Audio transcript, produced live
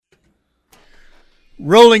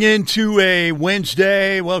Rolling into a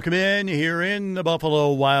Wednesday. Welcome in here in the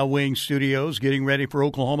Buffalo Wild Wings studios, getting ready for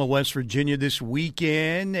Oklahoma, West Virginia this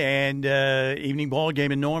weekend, and evening ball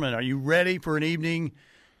game in Norman. Are you ready for an evening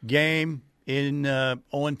game in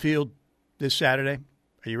Owen Field this Saturday?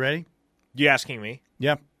 Are you ready? You asking me?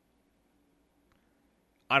 Yeah.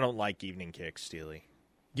 I don't like evening kicks, Steely.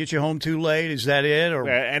 Get you home too late? Is that it? Or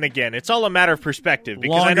and again, it's all a matter of perspective.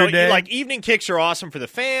 Because longer I know day? like evening kicks are awesome for the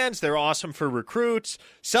fans. They're awesome for recruits.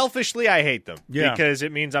 Selfishly, I hate them because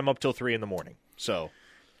it means I'm up till 3 a.m. So,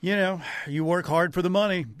 you know, you work hard for the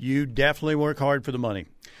money. You definitely work hard for the money.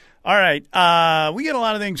 All right. We got a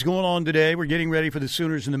lot of things going on today. We're getting ready for the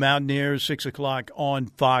Sooners and the Mountaineers, 6 o'clock on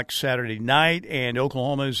Fox Saturday night. And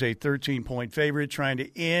Oklahoma is a 13-point favorite trying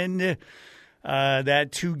to end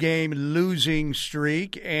that 2-game losing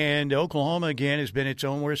streak. And Oklahoma, again, has been its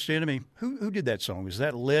own worst enemy. Who did that song? Is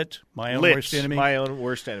that Lit? My Own Worst Enemy? My Own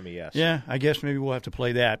Worst Enemy, yes. Yeah, I guess maybe we'll have to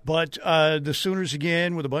play that. But the Sooners,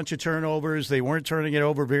 again, with a bunch of turnovers. They weren't turning it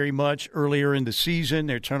over very much earlier in the season.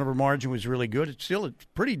 Their turnover margin was really good. It's still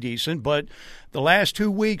pretty decent, but the last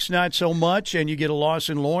 2 weeks, not so much. And you get a loss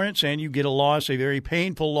in Lawrence, and you get a very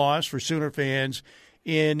painful loss for Sooner fans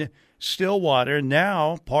in Stillwater.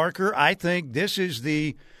 Now, Parker, I think this is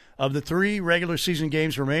of the 3 regular season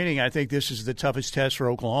games remaining, I think this is the toughest test for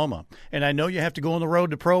Oklahoma. And I know you have to go on the road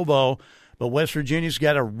to Provo, but West Virginia's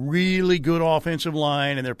got a really good offensive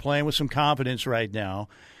line, and they're playing with some confidence right now.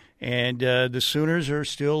 And the Sooners are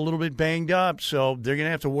still a little bit banged up, so they're going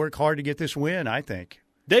to have to work hard to get this win, I think.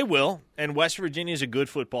 They will, and West Virginia is a good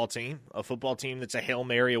football team, a football team that's a Hail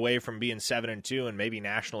Mary away from being 7-2 and maybe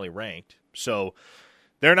nationally ranked. So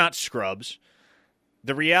they're not scrubs.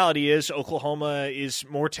 The reality is Oklahoma is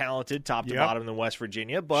more talented top to bottom than West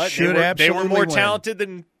Virginia, but they were more talented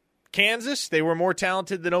than Kansas. They were more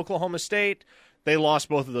talented than Oklahoma State. They lost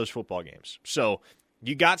both of those football games. So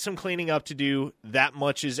you got some cleaning up to do. That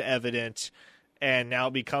much is evident. And now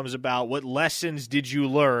it becomes about what lessons did you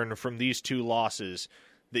learn from these 2 losses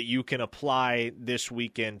that you can apply this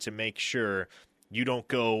weekend to make sure you don't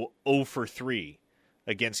go 0 for 3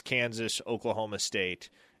 against Kansas, Oklahoma State,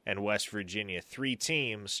 and West Virginia. 3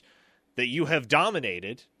 teams that you have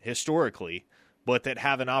dominated historically, but that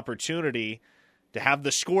have an opportunity to have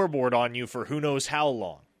the scoreboard on you for who knows how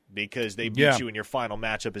long because they beat you in your final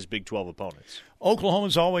matchup as Big 12 opponents.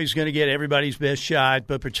 Oklahoma's always going to get everybody's best shot,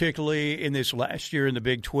 but particularly in this last year in the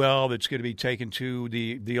Big 12, it's going to be taken to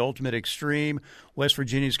the ultimate extreme. West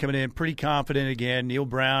Virginia's coming in pretty confident again. Neil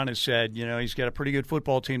Brown has said, he's got a pretty good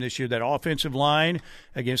football team this year. That offensive line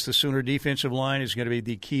against the Sooner defensive line is going to be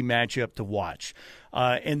the key matchup to watch.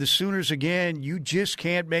 And the Sooners, again, you just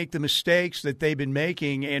can't make the mistakes that they've been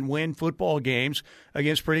making and win football games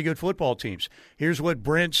against pretty good football teams. Here's what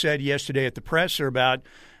Brent said yesterday at the presser about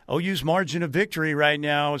OU's margin of victory right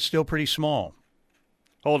now is still pretty small.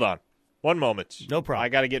 Hold on. 1 moment. No problem. I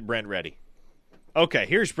got to get Brent ready. Okay,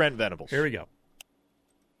 here's Brent Venables. Here we go.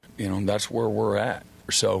 That's where we're at.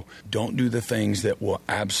 So don't do the things that will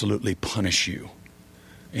absolutely punish you.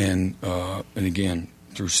 And again,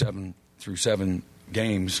 through seven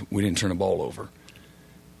games, we didn't turn the ball over.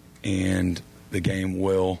 And the game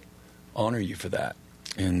will honor you for that.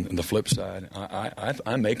 And the flip side,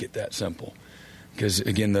 I make it that simple. Because,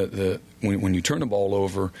 again, when you turn the ball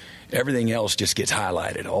over, everything else just gets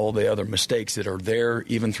highlighted. All the other mistakes that are there,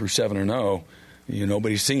 even through 7-0,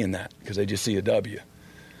 nobody's seeing that because they just see a W.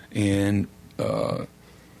 And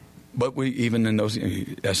but we even in those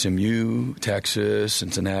SMU, Texas,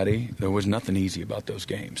 Cincinnati, there was nothing easy about those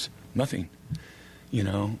games. Nothing.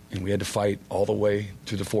 And we had to fight all the way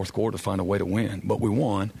to the 4th quarter to find a way to win. But we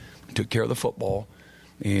won, took care of the football,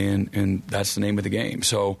 and that's the name of the game.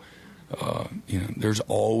 So, there's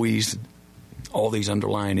always all these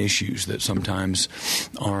underlying issues that sometimes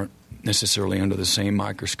aren't necessarily under the same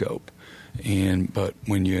microscope. But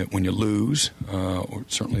when you lose, or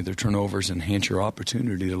certainly the turnovers enhance your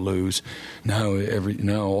opportunity to lose. Now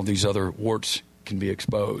all these other warts can be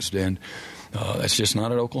exposed, and that's just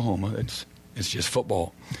not at Oklahoma. It's just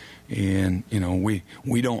football, and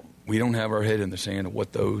we don't have our head in the sand of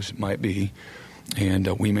what those might be, and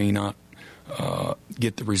we may not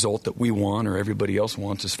get the result that we want or everybody else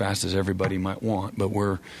wants as fast as everybody might want. But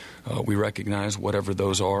we recognize whatever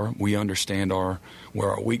those are. We understand where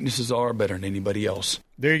our weaknesses are better than anybody else.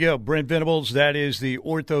 There you go, Brent Venables. That is the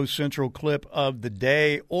Ortho Central clip of the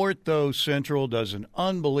day. Ortho Central does an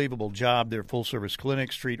unbelievable job. Their full-service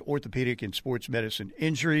clinics treat orthopedic and sports medicine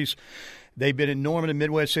injuries. They've been in Norman and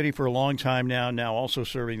Midwest City for a long time now also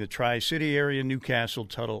serving the Tri-City area, Newcastle,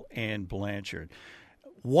 Tuttle, and Blanchard.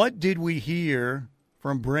 What did we hear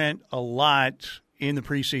from Brent a lot in the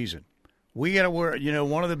preseason? We got to work.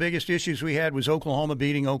 One of the biggest issues we had was Oklahoma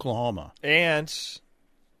beating Oklahoma. And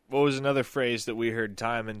what was another phrase that we heard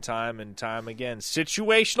time and time and time again?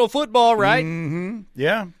 Situational football, right? Mm-hmm.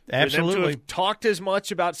 Yeah, absolutely. For them to have talked as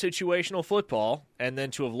much about situational football and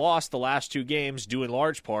then to have lost the last 2 games due in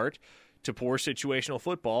large part to poor situational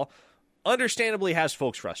football understandably has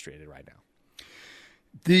folks frustrated right now.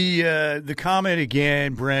 The comment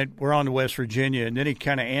again, Brent, we're on to West Virginia, and then he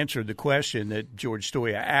kind of answered the question that George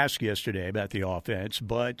Stoia asked yesterday about the offense.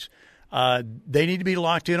 But they need to be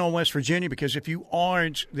locked in on West Virginia, because if you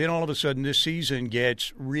aren't, then all of a sudden this season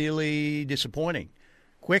gets really disappointing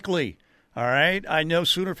quickly. All right? I know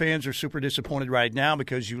Sooner fans are super disappointed right now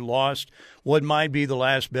because you lost what might be the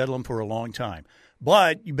last Bedlam for a long time.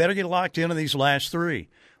 But you better get locked in on these last 3.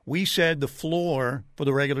 We said the floor for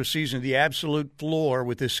the regular season, the absolute floor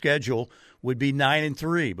with this schedule, would be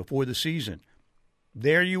 9-3 before the season.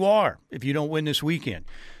 There you are if you don't win this weekend.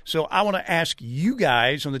 So I want to ask you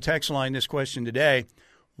guys on the text line this question today.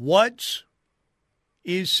 What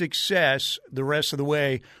is success the rest of the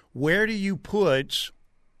way? Where do you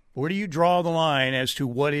draw the line as to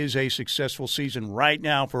what is a successful season right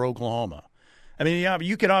now for Oklahoma? I mean,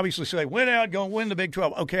 you can obviously say, win out, go win the Big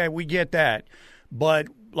 12. Okay, we get that. But,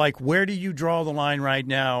 where do you draw the line right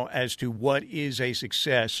now as to what is a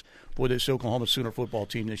success for this Oklahoma Sooner football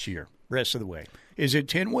team this year, rest of the way? Is it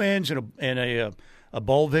 10 wins and a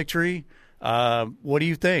bowl victory? What do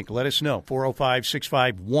you think? Let us know.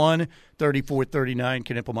 405-651-3439,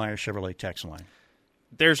 Knippelmeyer Chevrolet text line.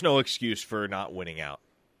 There's no excuse for not winning out,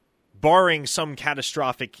 barring some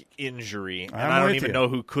catastrophic injury. And I don't even know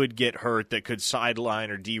who could get hurt that could sideline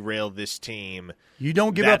or derail this team. You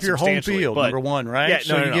don't give up your home field, number one, right? Yeah,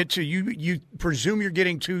 so you get to you presume you're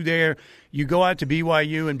getting 2 there. You go out to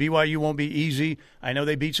BYU, and BYU won't be easy. I know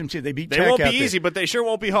they beat some teams. They beat Tech out there. They won't be easy, but they sure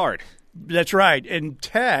won't be hard. That's right. And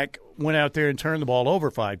Tech went out there and turned the ball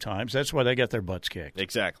over 5 times. That's why they got their butts kicked.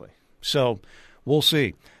 Exactly. So we'll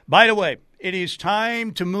see. By the way, it is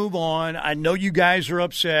time to move on. I know you guys are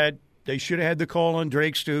upset. They should have had the call on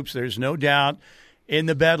Drake Stoops. There's no doubt in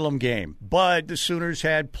the Bedlam game. But the Sooners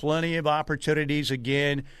had plenty of opportunities,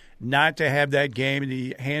 again, not to have that game in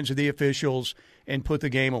the hands of the officials and put the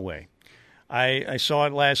game away. I saw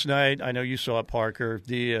it last night. I know you saw it, Parker.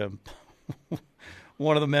 The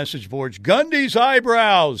one of the message boards, Gundy's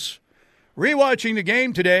eyebrows. Rewatching the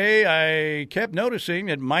game today, I kept noticing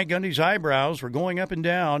that Mike Gundy's eyebrows were going up and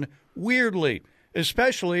down weirdly,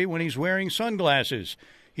 especially when he's wearing sunglasses.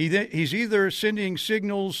 He's either sending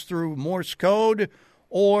signals through Morse code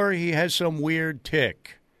or he has some weird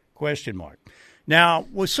tic, ? Now,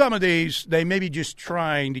 with some of these, they may be just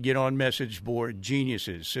trying to get on message board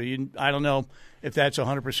geniuses. So I don't know if that's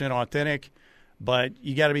 100% authentic, but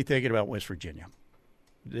you got to be thinking about West Virginia.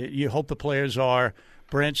 You hope the players are.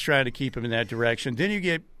 Brent's trying to keep him in that direction. Then you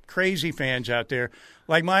get crazy fans out there.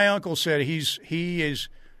 Like my uncle said, he is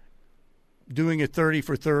doing a 30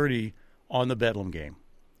 for 30 on the Bedlam game.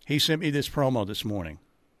 He sent me this promo this morning.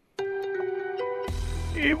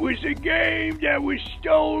 It was a game that was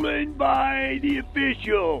stolen by the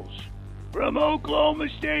officials. From Oklahoma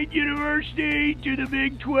State University to the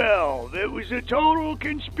Big 12. It was a total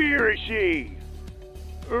conspiracy.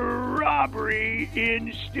 Robbery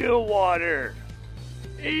in Stillwater.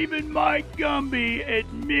 Even Mike Gumby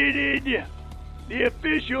admitted the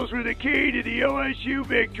officials were the key to the OSU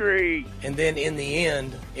victory. And then in the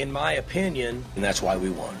end, in my opinion, and that's why we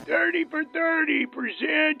won. 30 for 30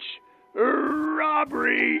 presents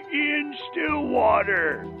Robbery in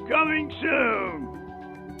Stillwater. Coming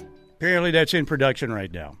soon. Apparently that's in production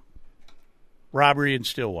right now. Robbery in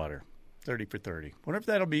Stillwater. 30 for 30. Wonder if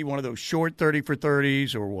that'll be one of those short 30 for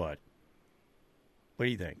 30s or what. What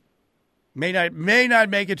do you think? May not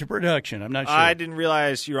make it to production. I'm not sure. I didn't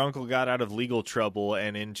realize your uncle got out of legal trouble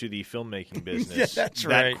and into the filmmaking business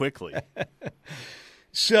that quickly.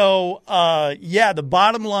 So, the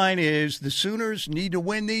bottom line is the Sooners need to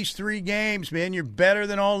win these 3 games, man. You're better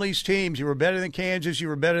than all these teams. You were better than Kansas. You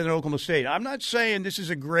were better than Oklahoma State. I'm not saying this is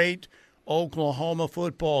a great Oklahoma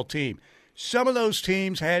football team. Some of those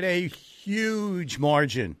teams had a huge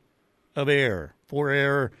margin of error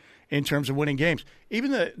in terms of winning games.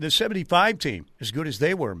 Even the 75 team, as good as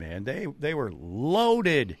they were, man, they were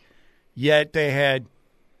loaded, yet they had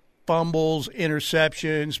fumbles,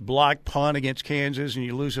 interceptions, blocked punt against Kansas, and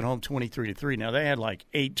you lose at home 23-3. Now, they had like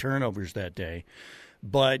 8 turnovers that day.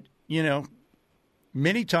 But,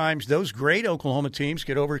 many times those great Oklahoma teams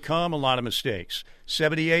could overcome a lot of mistakes.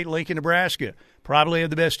 78 Lincoln, Nebraska, probably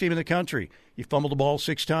had the best team in the country. You fumbled the ball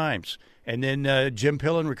 6 times. And then Jim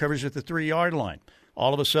Pillen recovers at the 3-yard line.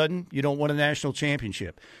 All of a sudden, you don't win a national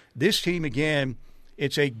championship. This team, again,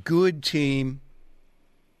 It's a good team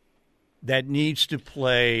that needs to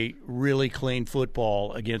play really clean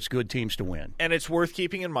football against good teams to win. And it's worth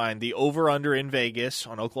keeping in mind the over-under in Vegas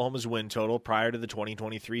on Oklahoma's win total prior to the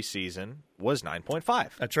 2023 season was 9.5.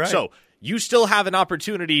 That's right. So you still have an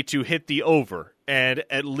opportunity to hit the over and,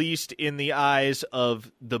 at least in the eyes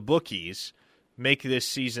of the bookies, make this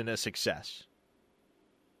season a success.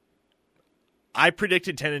 I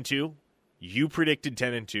predicted 10-2. You predicted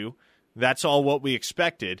 10-2. That's all what we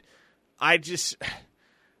expected. I just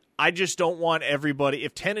don't want everybody.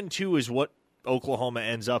 If 10-2 is what Oklahoma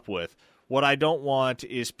ends up with, what I don't want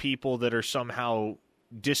is people that are somehow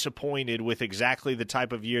disappointed with exactly the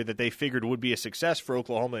type of year that they figured would be a success for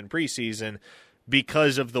Oklahoma in preseason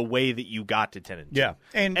because of the way that you got to 10-2. Yeah,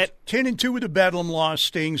 and 10-2 with a Bedlam loss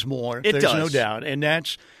stings more. There's does. No doubt, and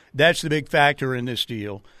that's the big factor in this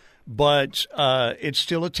deal. But it's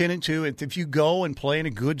still a 10-2. And if you go and play in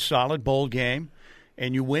a good, solid bowl game,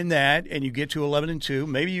 and you win that, and you get to 11-2,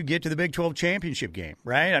 maybe you get to the Big 12 championship game,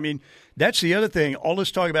 right? I mean, that's the other thing. All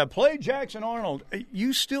this talk about play Jackson Arnold.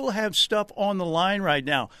 You still have stuff on the line right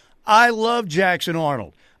now. I love Jackson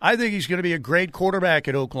Arnold. I think he's going to be a great quarterback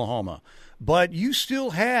at Oklahoma. But you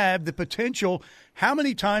still have the potential. How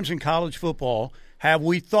many times in college football have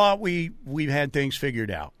we thought we've had things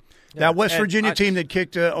figured out? Yeah, that West Virginia team that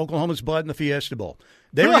kicked Oklahoma's butt in the Fiesta Bowl.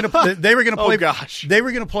 They were going to play. Oh gosh! They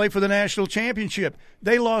were going to play for the national championship.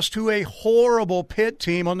 They lost to a horrible Pitt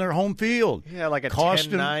team on their home field. Yeah, like a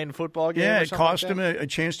 10-9 football game. Yeah, or it cost like them a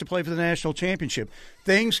chance to play for the national championship.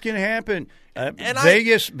 Things can happen.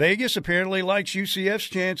 Vegas apparently likes UCF's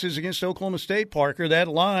chances against Oklahoma State. Parker, that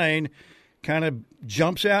line kind of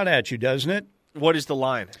jumps out at you, doesn't it? What is the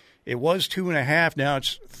line? It was 2.5. Now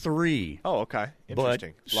it's 3. Oh, okay.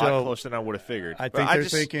 Interesting. A lot closer than I would have figured. I think they're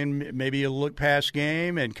thinking maybe a look-pass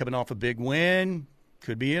game and coming off a big win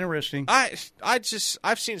could be interesting.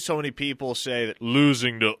 I've seen so many people say that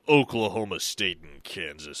losing to Oklahoma State and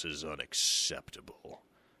Kansas is unacceptable.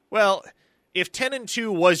 Well, if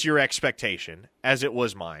 10-2 was your expectation, as it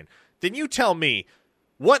was mine, then you tell me,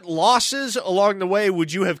 what losses along the way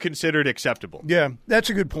would you have considered acceptable? Yeah,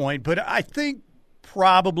 that's a good point. But I think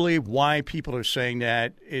probably why people are saying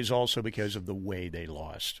that is also because of the way they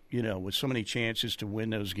lost, with so many chances to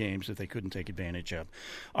win those games that they couldn't take advantage of.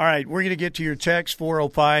 All right, we're going to get to your text,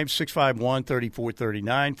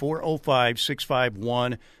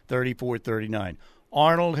 405-651-3439, 405-651-3439.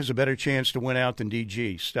 Arnold has a better chance to win out than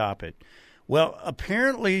DG. Stop it. Well,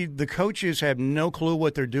 apparently the coaches have no clue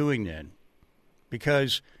what they're doing then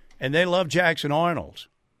and they love Jackson Arnold.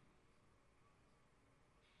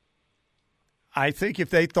 I think if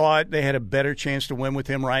they thought they had a better chance to win with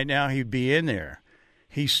him right now, he'd be in there.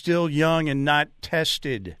 He's still young and not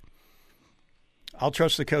tested. I'll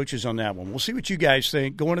trust the coaches on that one. We'll see what you guys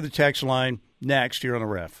think. Go into the text line next here on the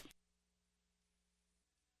Ref.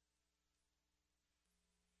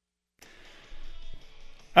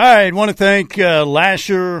 All right, I want to thank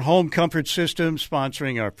Lasher Home Comfort Systems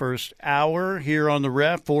sponsoring our first hour here on the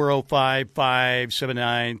Ref,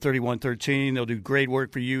 405-579-3113. They'll do great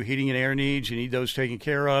work for you, heating and air needs. You need those taken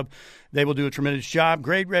care of. They will do a tremendous job.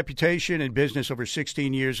 Great reputation and business over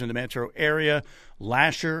 16 years in the metro area.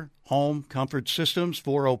 Lasher Home Comfort Systems,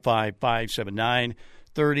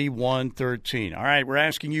 405-579-3113. All right, we're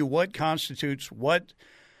asking you what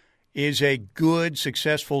is a good,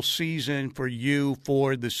 successful season for you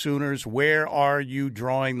for the Sooners? Where are you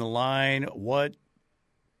drawing the line? What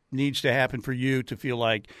needs to happen for you to feel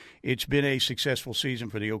like it's been a successful season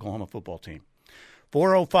for the Oklahoma football team?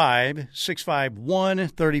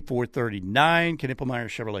 405-651-3439, Knippelmeyer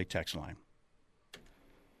Chevrolet text line.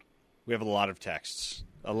 We have a lot of texts.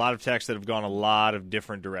 A lot of texts that have gone a lot of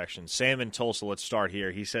different directions. Sam in Tulsa, let's start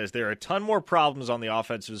here. He says, there are a ton more problems on the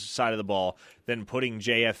offensive side of the ball than putting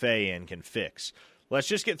JFA in can fix. Let's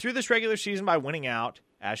just get through this regular season by winning out,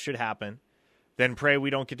 as should happen. Then pray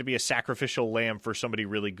we don't get to be a sacrificial lamb for somebody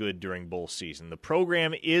really good during bowl season. The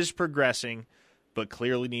program is progressing, but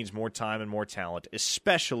clearly needs more time and more talent,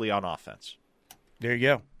 especially on offense. There you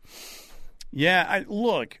go. Yeah,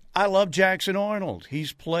 I love Jackson Arnold.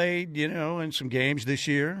 He's played, in some games this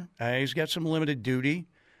year. He's got some limited duty.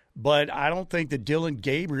 But I don't think that Dylan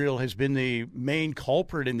Gabriel has been the main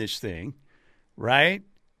culprit in this thing, right?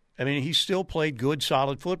 I mean, he's still played good,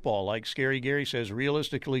 solid football. Like Scary Gary says,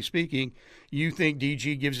 realistically speaking, you think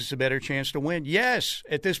DG gives us a better chance to win? Yes,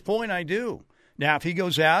 at this point I do. Now, if he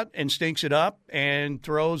goes out and stinks it up and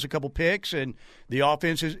throws a couple picks and the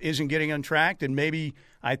offense isn't getting untracked, then maybe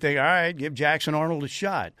I think, all right, give Jackson Arnold a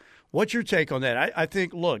shot. What's your take on that? I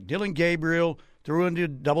think, Dylan Gabriel threw into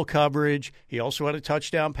double coverage. He also had a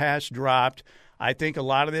touchdown pass dropped. I think a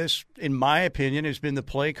lot of this, in my opinion, has been the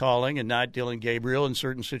play calling and not Dillon Gabriel in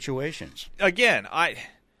certain situations. Again,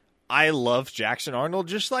 I love Jackson Arnold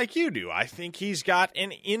just like you do. I think he's got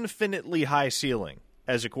an infinitely high ceiling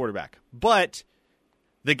as a quarterback. But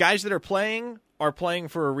the guys that are playing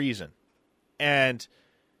for a reason. And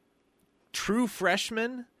true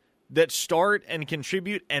freshmen that start and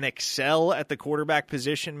contribute and excel at the quarterback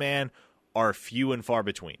position, man, are few and far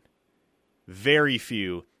between. Very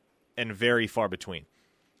few and very far between.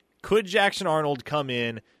 Could Jackson Arnold come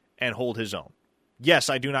in and hold his own? Yes,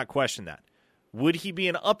 I do not question that. Would he be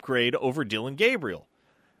an upgrade over Dillon Gabriel?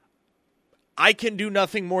 I can do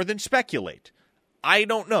nothing more than speculate. I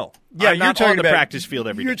don't know. Yeah, I'm not on the practice field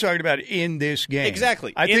every day. You're talking about in this game.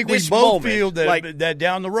 Exactly. I think we both feel that that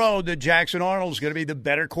down the road that Jackson Arnold is going to be the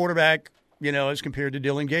better quarterback, as compared to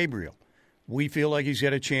Dillon Gabriel. We feel like he's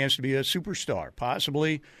got a chance to be a superstar,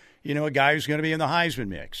 possibly, a guy who's going to be in the Heisman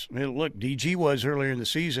mix. I mean, look, DG was earlier in the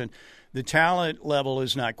season. The talent level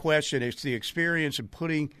is not questioned. It's the experience of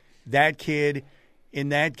putting that kid in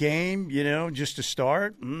that game, just to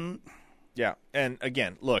start. Yeah, and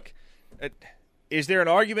again, look, is there an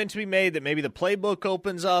argument to be made that maybe the playbook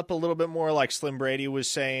opens up a little bit more, like Slim Brady was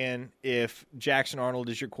saying, if Jackson Arnold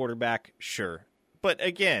is your quarterback? Sure. But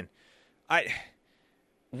again,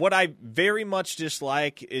 what I very much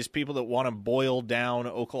dislike is people that want to boil down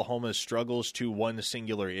Oklahoma's struggles to one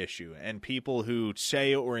singular issue, and people who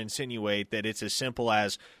say or insinuate that it's as simple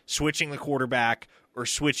as switching the quarterback or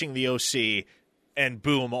switching the OC, and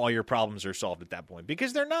boom, all your problems are solved at that point,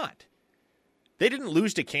 because they're not. They didn't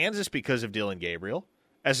lose to Kansas because of Dillon Gabriel.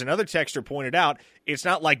 As another texter pointed out, it's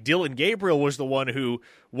not like Dillon Gabriel was the one who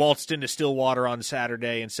waltzed into Stillwater on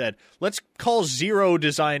Saturday and said, let's call 0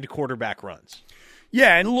 designed quarterback runs.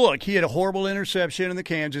 Yeah, and look, he had a horrible interception in the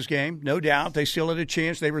Kansas game, no doubt. They still had a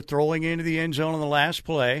chance. They were throwing into the end zone on the last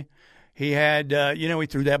play. He had, he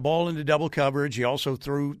threw that ball into double coverage. He also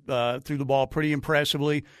threw the ball pretty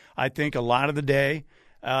impressively, I think, a lot of the day.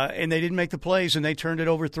 And they didn't make the plays, and they turned it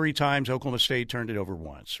over 3 times. Oklahoma State turned it over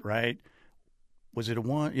once, right? Was it a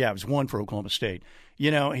 1? Yeah, it was 1 for Oklahoma State.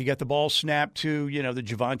 He got the ball snapped to, the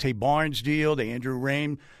Javonte Barnes deal, the Andrew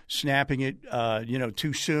Rain snapping it,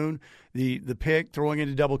 too soon. The pick, throwing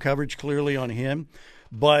into double coverage, clearly on him.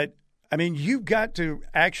 But, I mean, you've got to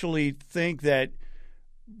actually think that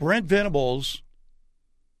Brent Venables,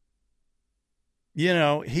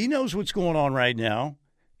 he knows what's going on right now.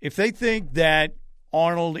 If they think that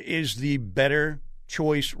Arnold is the better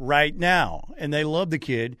choice right now, and they love the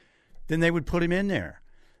kid, then they would put him in there.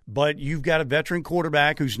 But you've got a veteran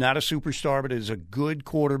quarterback who's not a superstar, but is a good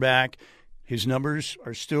quarterback. His numbers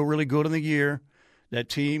are still really good in the year. That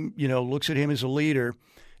team, looks at him as a leader.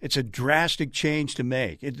 It's a drastic change to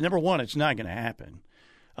make. Number one, it's not going to happen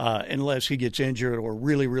unless he gets injured or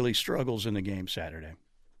really, really struggles in the game Saturday.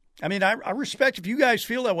 I mean, I respect if you guys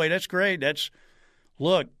feel that way. That's great.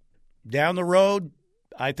 Look, down the road,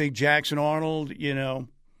 I think Jackson Arnold,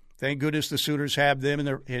 thank goodness the Sooners have them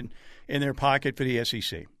in their pocket for the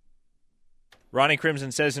SEC. Ronnie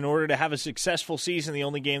Crimson says, in order to have a successful season, the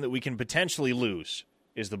only game that we can potentially lose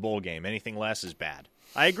is the bowl game. Anything less is bad.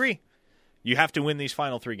 I agree. You have to win these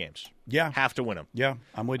final 3 games. Yeah. Have to win them. Yeah,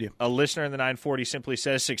 I'm with you. A listener in the 940 simply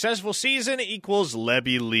says, successful season equals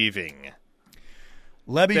Lebby leaving.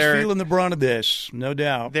 Lebby's feeling the brunt of this, no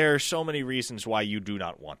doubt. There are so many reasons why you do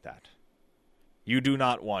not want that. You do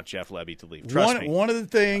not want Jeff Lebby to leave. Trust me. One of the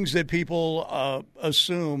things that people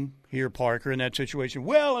assume here, Parker, in that situation,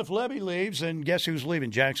 well, if Lebby leaves, then guess who's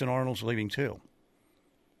leaving? Jackson Arnold's leaving too.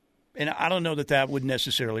 And I don't know that would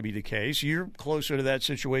necessarily be the case. You're closer to that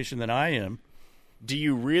situation than I am. Do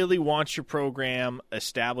you really want your program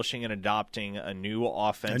establishing and adopting a new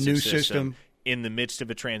offensive system in the midst of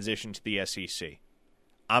a transition to the SEC?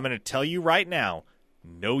 I'm going to tell you right now,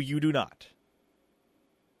 no, you do not.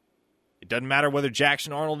 It doesn't matter whether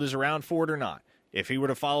Jackson Arnold is around for it or not. If he were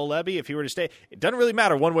to follow Lebby, if he were to stay, it doesn't really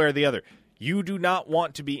matter one way or the other. You do not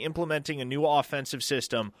want to be implementing a new offensive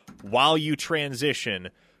system while you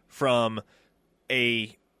transition from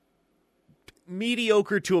a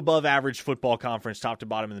mediocre to above average football conference, top to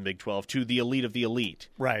bottom in the Big 12, to the elite of the elite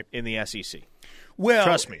in the SEC. Well,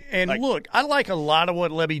 trust me. And look, I like a lot of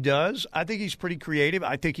what Lebby does. I think he's pretty creative.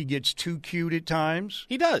 I think he gets too cute at times.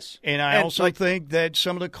 He does. And I also think that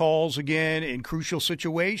some of the calls, again, in crucial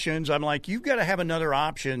situations, I'm like, you've got to have another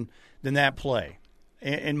option than that play,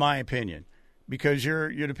 in my opinion, because you're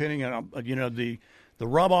depending on, the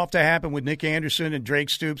rub-off to happen with Nick Anderson and Drake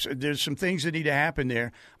Stoops. There's some things that need to happen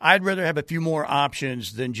there. I'd rather have a few more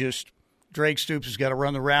options than just Drake Stoops has got to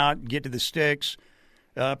run the route and get to the sticks.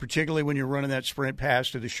 Particularly when you're running that sprint pass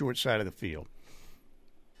to the short side of the field.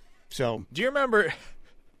 So, do you remember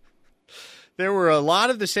there were a lot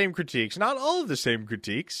of the same critiques, not all of the same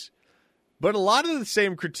critiques, but a lot of the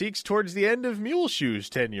same critiques towards the end of Muleshoe's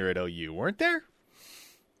tenure at OU, weren't there?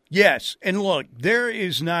 yes. And look, there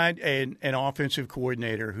is not an offensive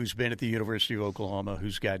coordinator who's been at the University of Oklahoma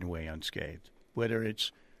who's gotten away unscathed, whether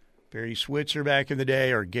it's Barry Switzer back in the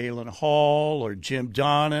day or Galen Hall or Jim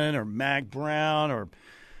Donnan or Mac Brown or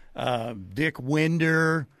Dick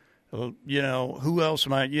Winder. Who else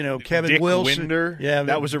am I? Kevin Dick Wilson. Winder? Yeah,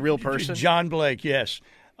 that was a real person? John Blake, yes.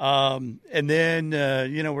 And then,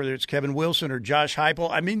 whether it's Kevin Wilson or Josh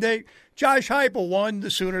Heupel. I mean, Josh Heupel won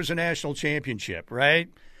the Sooners a national championship, right?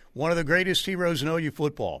 One of the greatest heroes in OU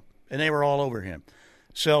football, and they were all over him.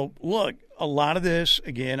 So, look, a lot of this,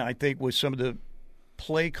 again, I think was some of the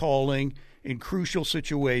play calling in crucial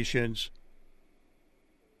situations.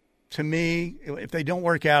 To me, if they don't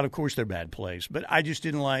work out, of course they're bad plays. But I just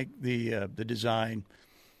didn't like the design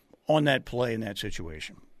on that play in that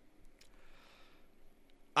situation.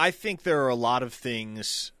 I think there are a lot of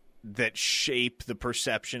things that shape the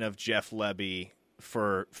perception of Jeff Lebby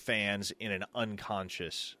for fans in an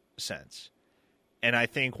unconscious sense. And I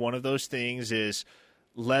think one of those things is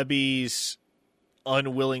Lebby's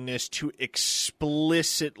unwillingness to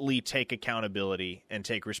explicitly take accountability and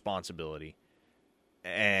take responsibility.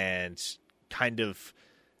 And kind of,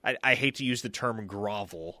 I hate to use the term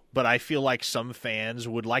grovel, but I feel like some fans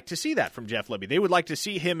would like to see that from Jeff Lebby. They would like to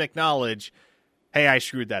see him acknowledge, hey, I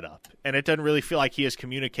screwed that up. And it doesn't really feel like he has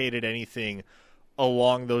communicated anything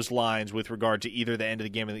along those lines with regard to either the end of the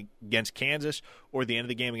game against Kansas or the end of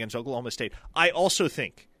the game against Oklahoma State. I also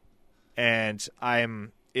think, and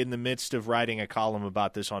I'm in the midst of writing a column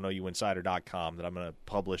about this on OUinsider.com that I'm going to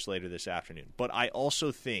publish later this afternoon, but I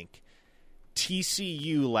also think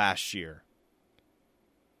TCU last year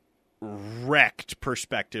wrecked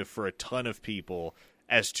perspective for a ton of people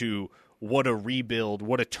as to what a rebuild,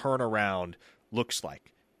 what a turnaround looks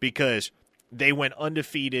like, because they went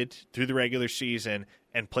undefeated through the regular season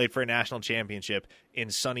and played for a national championship in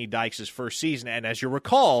Sonny Dykes' first season. And as you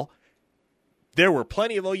recall, there were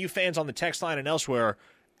plenty of OU fans on the text line and elsewhere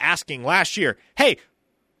asking last year, hey,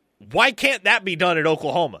 why can't that be done at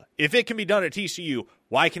Oklahoma? If it can be done at TCU,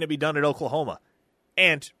 why can it be done at Oklahoma?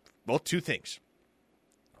 And, well, two things.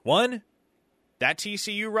 One, that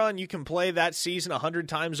TCU run, you can play that season 100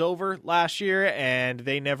 times over last year, and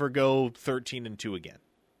they never go 13-2 again.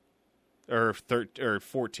 Or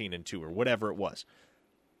 14-2 or whatever it was.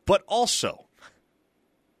 But also,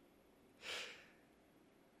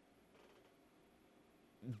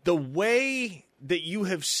 the way that you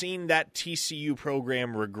have seen that TCU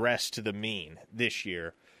program regress to the mean this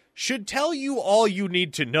year should tell you all you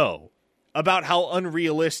need to know about how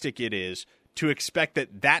unrealistic it is to expect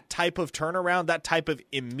that type of turnaround, that type of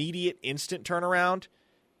immediate instant turnaround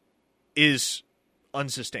is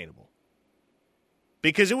unsustainable.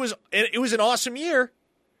 Because it was an awesome year,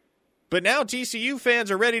 but now TCU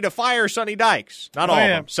fans are ready to fire Sonny Dykes. Not all of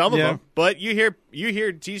them, some of them, but you hear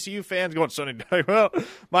TCU fans going, Sonny Dykes, well,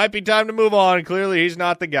 might be time to move on. Clearly he's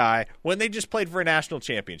not the guy, when they just played for a national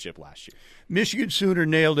championship last year. Michigan Sooner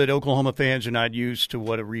nailed it. Oklahoma fans are not used to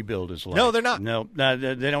what a rebuild is like. No, they're not. No,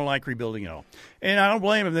 they don't like rebuilding at all. And I don't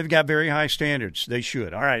blame them. They've got very high standards. They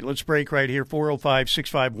should. All right, let's break right here.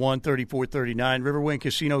 405-651-3439. Riverwind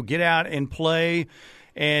Casino. Get out and play.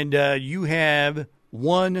 And you have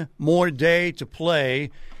one more day to play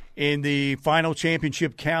in the final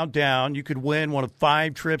championship countdown. You could win one of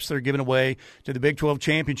 5 trips that are given away to the Big 12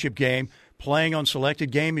 championship game, playing on selected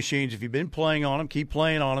game machines. If you've been playing on them, keep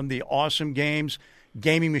playing on them. The Awesome Games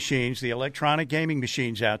gaming machines, the electronic gaming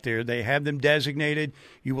machines out there, they have them designated.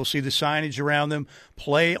 You will see the signage around them.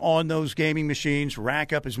 Play on those gaming machines.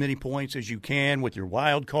 Rack up as many points as you can with your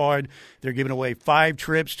wild card. They're giving away 5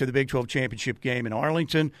 trips to the Big 12 championship game in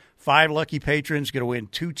Arlington. 5 lucky patrons going to win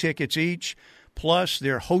 2 tickets each, plus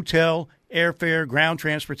their hotel, airfare, ground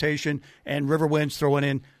transportation, and Riverwind's throwing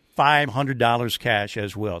in $500 cash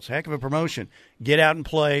as well. It's a heck of a promotion. Get out and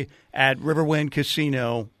play at Riverwind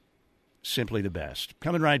Casino. Simply the best.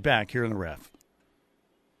 Coming right back here in the Ref.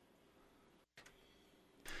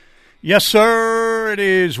 Yes, sir. It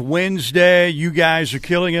is Wednesday. You guys are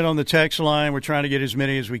killing it on the text line. We're trying to get as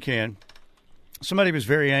many as we can. Somebody was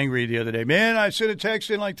very angry the other day. Man, I sent a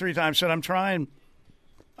text in like 3 times. Said, I'm trying,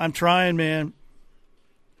 man.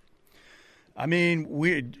 I mean,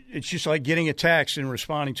 it's just like getting a text and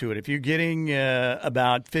responding to it. If you're getting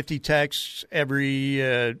about 50 texts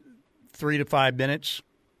every 3 to 5 minutes,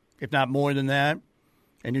 if not more than that,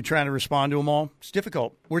 and you're trying to respond to them all, it's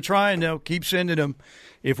difficult. We're trying, though. Keep sending them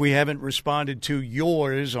if we haven't responded to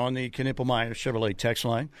yours on the Knippelmeyer Chevrolet text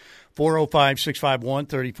line.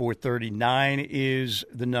 405-651-3439 is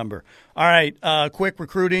the number. All right, quick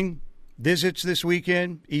recruiting visits this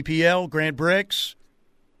weekend. EPL, Grant Bricks,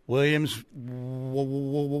 Williams,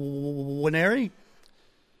 Winery.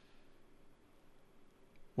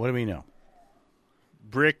 What do we know?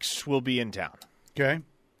 Bricks will be in town. Okay.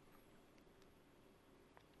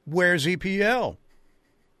 Where's EPL?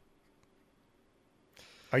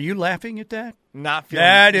 Are you laughing at that? Not feeling.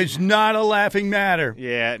 That is not a laughing matter.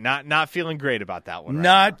 Yeah, not feeling great about that one. Right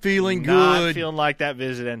not now. Feeling good. Not feeling like that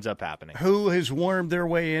visit ends up happening. Who has wormed their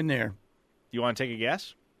way in there? You want to take a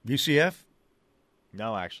guess? UCF?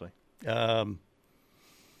 No, actually.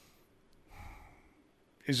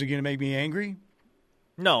 Is it going to make me angry?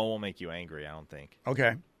 No, it won't make you angry, I don't think.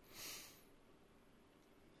 Okay.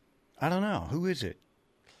 I don't know. Who is it?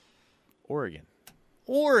 Oregon.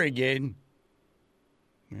 Oregon?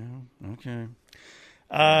 Yeah, okay.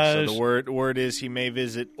 So the word is he may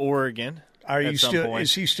visit Oregon. Are you still? Point.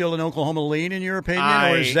 Is he still an Oklahoma lean in your opinion,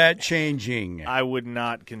 or is that changing? I would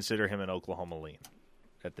not consider him an Oklahoma lean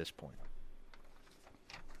at this point.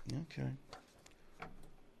 Okay.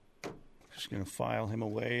 Just going to file him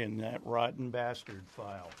away in that rotten bastard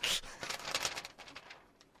file.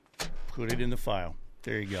 Put it in the file.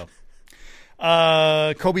 There you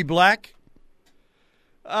go. Kobe Black.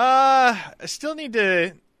 I still need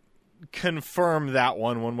to confirm that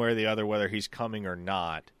one way or the other, whether he's coming or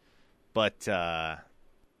not. But that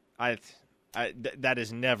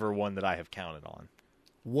is never one that I have counted on.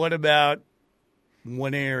 What about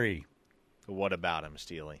Winery? What about him,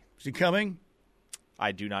 Steely? Is he coming?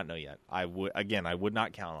 I do not know yet. I would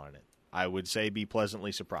not count on it. I would say be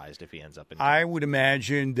pleasantly surprised if he ends up in. I would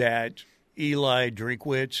imagine that Eli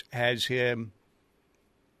Drinkwitz has him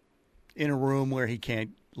in a room where he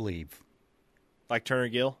can't leave. Like Turner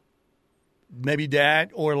Gill? Maybe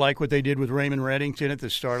that, or like what they did with Raymond Reddington at the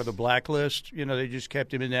start of the Blacklist. You know, they just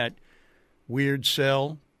kept him in that weird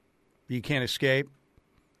cell you can't escape.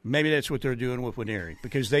 Maybe that's what they're doing with Winery,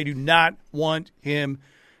 because they do not want him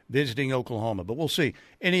visiting Oklahoma. But we'll see.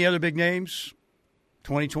 Any other big names?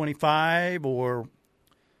 2025 or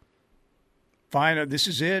fine? This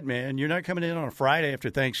is it, man. You're not coming in on a Friday after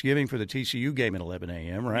Thanksgiving for the TCU game at 11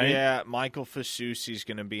 a.m., right? Yeah, Michael Fasusi's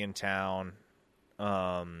going to be in town.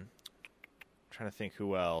 Trying to think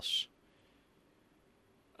who else.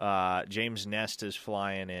 James Nest is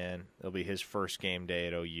flying in. It'll be his first game day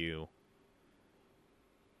at OU.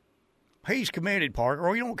 He's committed, Parker.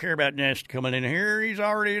 Oh, you don't care about Nest coming in here. He's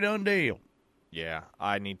already a done deal. Yeah,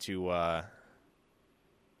 I need to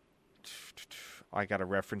I got to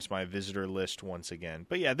reference my visitor list once again.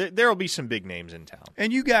 But, yeah, there will be some big names in town.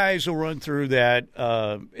 And you guys will run through that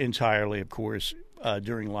entirely, of course,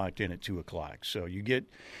 during Locked In at 2 o'clock. So you get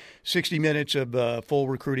 60 minutes of full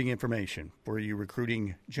recruiting information for you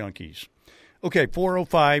recruiting junkies. Okay,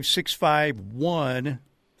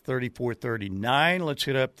 405-651-3439. Let's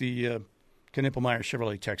hit up the Knippelmeyer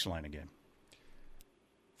Chevrolet text line again.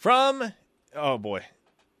 From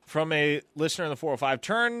a listener in the 405,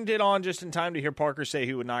 turned it on just in time to hear Parker say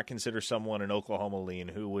he would not consider someone an Oklahoma lean.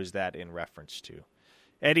 Who was that in reference to?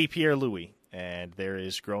 Eddie Pierre-Louis. And there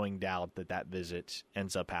is growing doubt that visit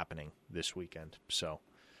ends up happening this weekend. So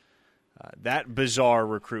that bizarre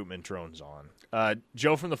recruitment drones on.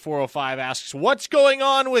 Joe from the 405 asks, what's going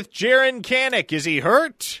on with Jaron Kanik? Is he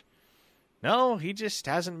hurt? No, he just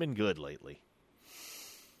hasn't been good lately.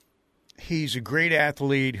 He's a great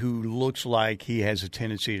athlete who looks like he has a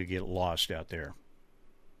tendency to get lost out there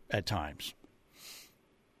at times.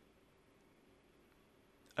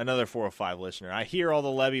 Another 405 listener. I hear all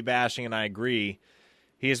the Levy bashing, and I agree.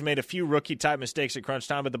 He has made a few rookie-type mistakes at crunch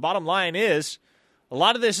time, but the bottom line is a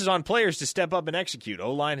lot of this is on players to step up and execute.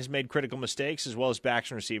 O-line has made critical mistakes as well as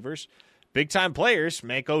backs and receivers. Big-time players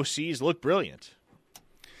make OCs look brilliant.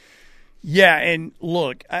 Yeah, and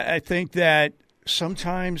look, I think that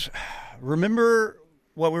sometimes – remember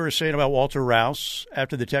what we were saying about Walter Rouse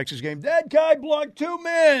after the Texas game? That guy blocked 2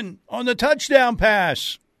 men on the touchdown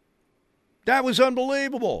pass. That was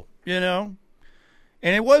unbelievable, you know.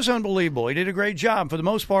 And it was unbelievable. He did a great job. For the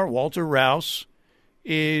most part, Walter Rouse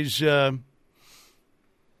has been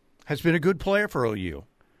a good player for OU.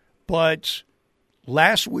 But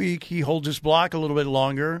last week he holds his block a little bit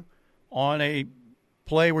longer on a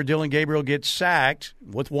play where Dylan Gabriel gets sacked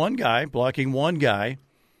with one guy, blocking one guy.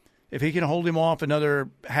 If he can hold him off another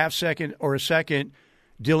half second or a second,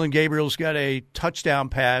 Dylan Gabriel's got a touchdown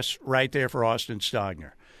pass right there for Austin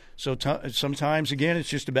Stogner. So sometimes, again, it's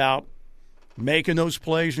just about making those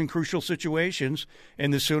plays in crucial situations,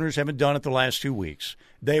 and the Sooners haven't done it the last 2 weeks.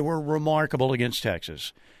 They were remarkable against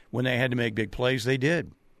Texas. When they had to make big plays, they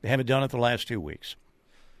did. They haven't done it the last 2 weeks.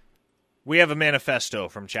 We have a manifesto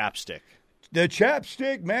from Chapstick. The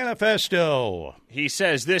Chapstick Manifesto. He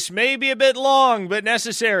says, this may be a bit long, but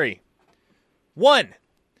necessary. 1,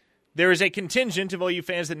 there is a contingent of OU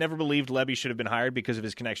fans that never believed Lebby should have been hired because of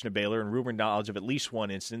his connection to Baylor and rumored knowledge of at least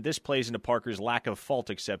one incident. This plays into Parker's lack of fault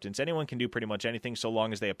acceptance. Anyone can do pretty much anything so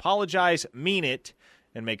long as they apologize, mean it,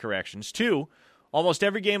 and make corrections. 2, almost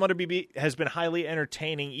every game under BB has been highly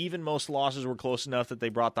entertaining. Even most losses were close enough that they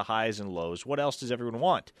brought the highs and lows. What else does everyone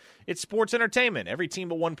want? It's sports entertainment. Every team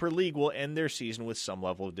but one per league will end their season with some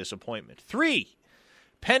level of disappointment. 3,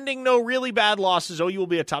 pending no really bad losses, OU will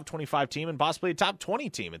be a top 25 team and possibly a top 20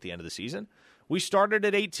 team at the end of the season. We started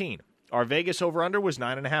at 18. Our Vegas over-under was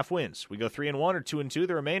 9.5 wins. We go 3-1 or 2-2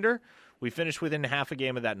 the remainder. We finish within half a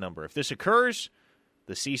game of that number. If this occurs,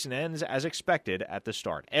 the season ends as expected at the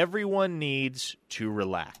start. Everyone needs to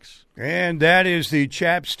relax. And that is the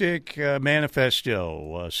Chapstick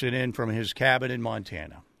Manifesto, sent in from his cabin in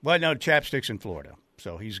Montana. Well, no, Chapstick's in Florida,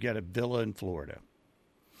 so he's got a villa in Florida.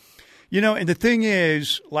 You know, and the thing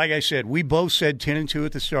is, like I said, we both said 10-2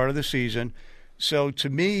 at the start of the season. So to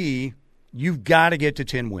me, you've got to get to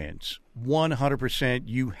 10 wins. 100%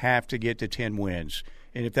 you have to get to 10 wins.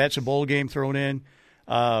 And if that's a bowl game thrown in,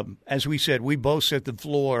 as we said, we both set the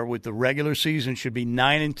floor with the regular season should be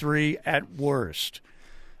 9-3 at worst.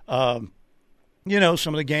 You know,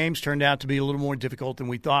 some of the games turned out to be a little more difficult than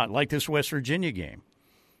we thought, like this West Virginia game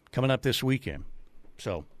coming up this weekend.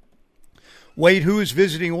 So, Wade, who is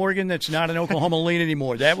visiting Oregon that's not an Oklahoma lean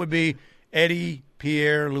anymore? That would be Eddie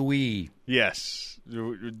Pierre-Louis. Yes.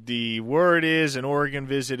 The word is an Oregon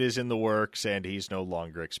visit is in the works, and he's no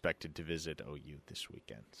longer expected to visit OU this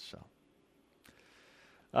weekend. So,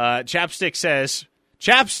 Chapstick says,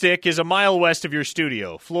 Chapstick is a mile west of your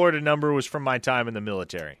studio. Florida number was from my time in the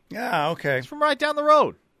military. Yeah, okay. It's from right down the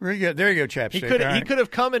road. There you go, Chapstick. He could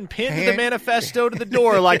have come and pinned the manifesto to the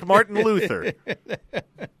door like Martin Luther.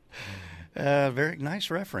 Very nice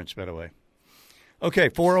reference, by the way. Okay,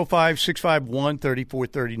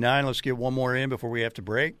 405-651-3439. Let's get one more in before we have to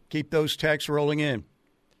break. Keep those texts rolling in.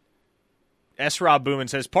 S. Rob Booman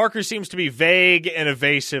says, Parker seems to be vague and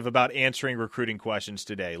evasive about answering recruiting questions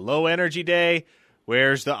today. Low energy day,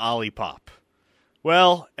 where's the Olipop?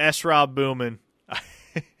 Well, S. Rob Booman,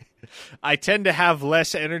 I tend to have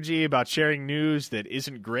less energy about sharing news that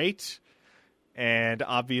isn't great. And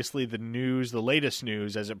obviously the latest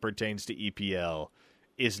news as it pertains to EPL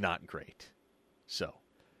is not great. So,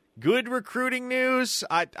 good recruiting news.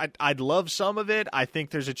 I'd love some of it. I think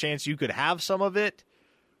there's a chance you could have some of it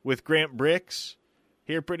with Grant Bricks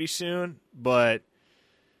here pretty soon. But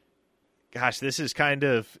gosh, this is kind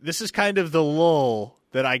of the lull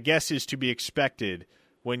that I guess is to be expected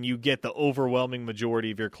when you get the overwhelming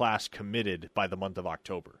majority of your class committed by the month of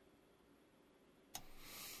October.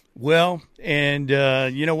 Well, and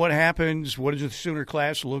you know what happens? What does the Sooner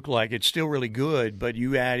class look like? It's still really good, but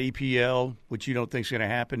you add EPL, which you don't think is going to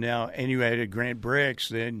happen now, and you added Grant Bricks,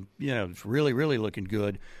 then, you know, it's really, really looking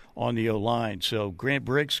good on the O-line. So Grant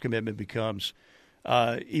Bricks' commitment becomes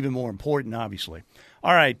even more important, obviously.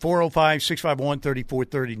 All right,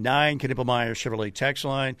 405-651-3439, Knippelmeyer Chevrolet text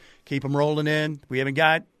line. Keep them rolling in.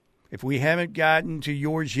 If we haven't gotten to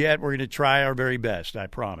yours yet, we're going to try our very best, I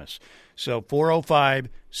promise. So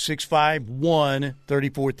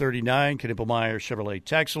 405-651-3439, Knippelmeyer Chevrolet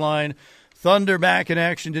text line. Thunder back in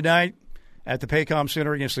action tonight at the Paycom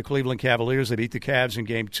Center against the Cleveland Cavaliers. They beat the Cavs in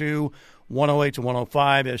Game 2, 108-105.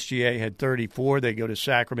 SGA had 34. They go to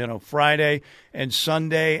Sacramento Friday and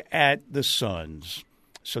Sunday at the Suns.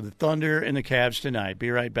 So the Thunder and the Cavs tonight.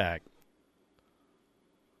 Be right back.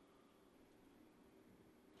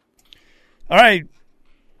 All right,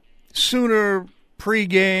 Sooner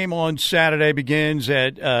pregame on Saturday begins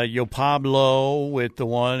at Yo Pablo with the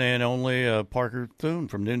one and only Parker Thune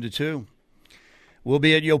from noon to 2. We'll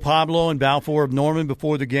be at Yo Pablo in Balfour of Norman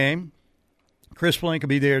before the game. Chris Blank will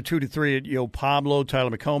be there 2 to 3 at Yo Pablo.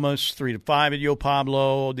 Tyler McComas 3 to 5 at Yo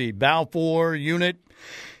Pablo. The Balfour unit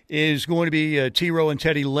is going to be T-Row and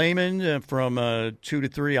Teddy Lehman from 2 to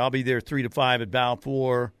 3. I'll be there 3 to 5 at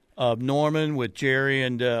Balfour of Norman with Jerry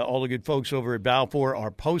and all the good folks over at Balfour.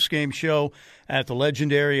 Our post-game show at the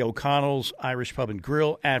legendary O'Connell's Irish Pub and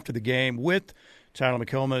Grill after the game with Tyler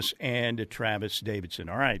McComas and Travis Davidson.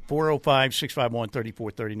 All right,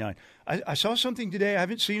 405-651-3439. I saw something today I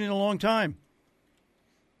haven't seen in a long time.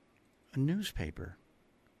 A newspaper.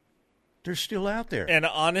 They're still out there. An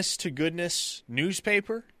honest-to-goodness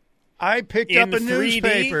newspaper? I picked In up a 3D?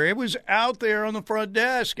 newspaper. It was out there on the front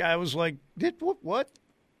desk. I was like, what?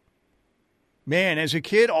 Man, as a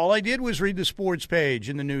kid, all I did was read the sports page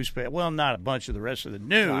in the newspaper. Well, not a bunch of the rest of the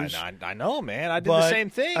news. I know, man. I did the same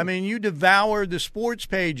thing. I mean, you devoured the sports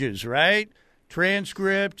pages, right?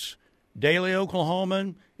 Transcripts, Daily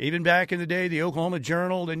Oklahoman, even back in the day, the Oklahoma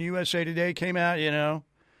Journal, then USA Today came out, you know.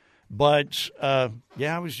 But,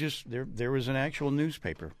 I was just there was an actual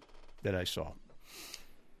newspaper that I saw.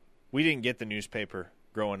 We didn't get the newspaper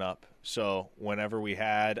growing up, so whenever we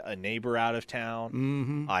had a neighbor out of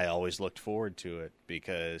town, I always looked forward to it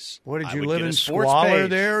because What, did I you would live get a in sports squalor page.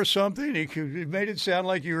 there or something? It made it sound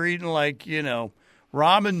like you were eating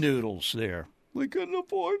ramen noodles there. We couldn't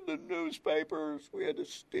afford the newspapers. We had to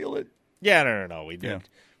steal it. Yeah, no. We did. Yeah.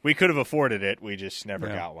 We could have afforded it. We just never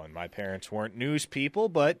Yeah. got one. My parents weren't news people,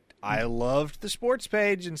 but I loved the sports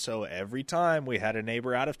page, and so every time we had a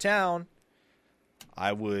neighbor out of town,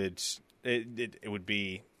 it would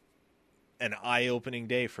be an eye-opening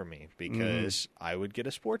day for me because I would get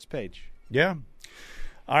a sports page. Yeah.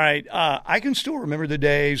 All right. I can still remember the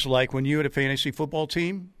days like when you had a fantasy football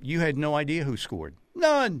team, you had no idea who scored.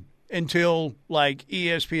 None until like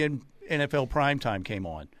ESPN NFL Primetime came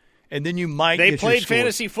on. And then you might They get played your scores.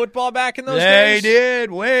 fantasy football back in those They days? did,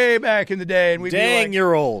 way back in the day. And we'd be Dang, like,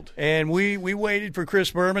 you're old. And we waited for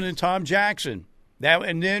Chris Berman and Tom Jackson.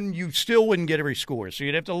 And then you still wouldn't get every score. So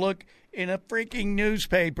you'd have to look in a freaking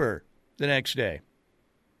newspaper the next day.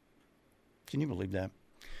 Can you believe that?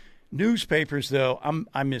 Newspapers, though,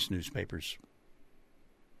 I miss newspapers.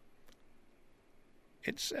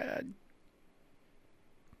 It's sad.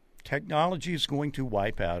 Technology is going to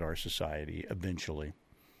wipe out our society eventually.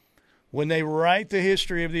 When they write the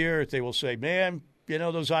history of the earth, they will say, man,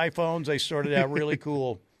 those iPhones, they started out really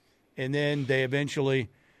cool. And then they eventually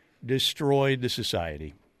destroyed the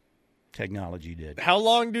society. Technology did. How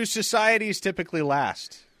long do societies typically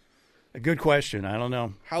last? A good question. I don't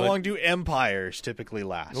know. How long do empires typically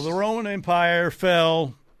last? Well, the Roman Empire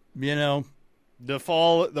fell, The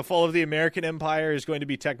fall of the American Empire is going to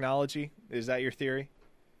be technology? Is that your theory?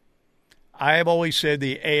 I have always said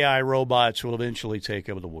the AI robots will eventually take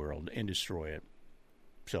over the world and destroy it.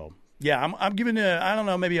 So, yeah, I'm giving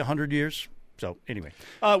maybe 100 years. So, anyway.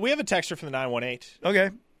 We have a texter from the 918. Okay.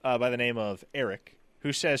 By the name of Eric,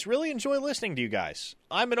 who says, really enjoy listening to you guys.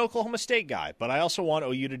 I'm an Oklahoma State guy, but I also want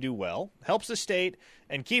OU to do well, helps the state,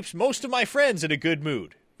 and keeps most of my friends in a good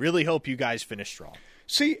mood. Really hope you guys finish strong.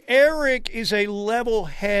 See, Eric is a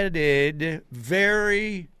level-headed,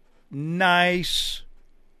 very nice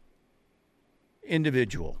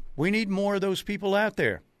individual. We need more of those people out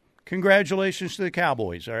there. Congratulations to the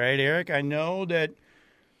Cowboys. All right, Eric, I know that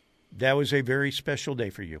was a very special day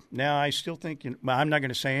for you. Now, I still think, I'm not going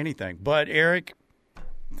to say anything, but Eric,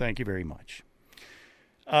 thank you very much.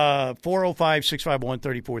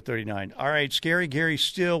 405-651-3439. All right, Scary Gary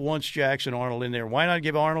still wants Jackson Arnold in there. Why not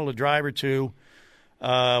give Arnold a drive or two?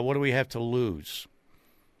 What do we have to lose?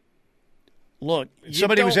 Look,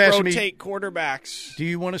 somebody was asking me, rotate quarterbacks. do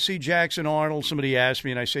you want to see Jackson Arnold? Somebody asked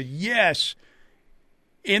me, and I said, yes,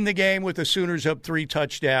 in the game with the Sooners up 3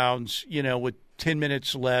 touchdowns, with 10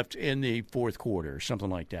 minutes left in the fourth quarter, something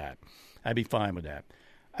like that. I'd be fine with that.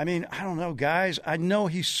 I mean, I don't know, guys. I know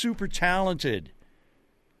he's super talented,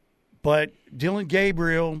 but Dylan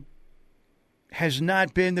Gabriel has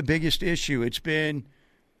not been the biggest issue. It's been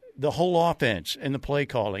the whole offense and the play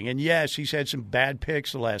calling. And, yes, he's had some bad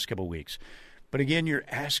picks the last couple of weeks. But, again, you're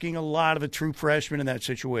asking a lot of a true freshman in that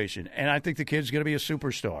situation. And I think the kid's going to be a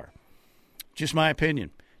superstar. Just my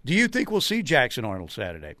opinion. Do you think we'll see Jackson Arnold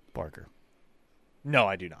Saturday, Parker? No,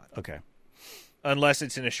 I do not. Okay. Unless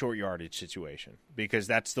it's in a short yardage situation, because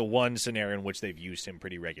that's the one scenario in which they've used him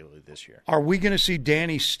pretty regularly this year. Are we going to see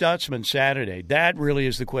Danny Stutzman Saturday? That really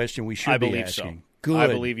is the question we should be asking. So. Good. I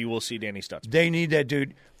believe you will see Danny Stutzman. They need that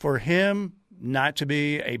dude. For him not to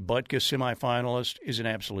be a Butkus semifinalist is an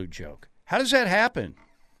absolute joke. How does that happen?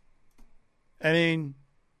 I mean,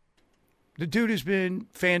 the dude has been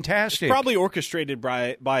fantastic. It's probably orchestrated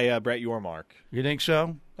by Brett Yormark. You think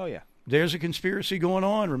so? Oh, yeah. There's a conspiracy going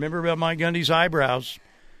on. Remember about Mike Gundy's eyebrows?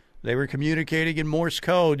 They were communicating in Morse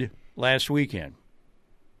code last weekend.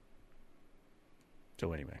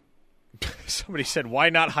 So anyway. Somebody said, why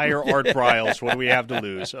not hire Art Briles? What do we have to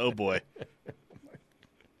lose? Oh, boy.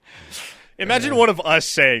 Imagine one of us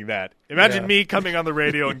saying that. Imagine me coming on the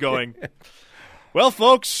radio and going, well,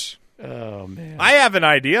 folks, oh man, I have an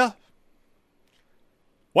idea.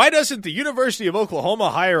 Why doesn't the University of Oklahoma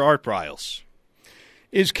hire Art Briles?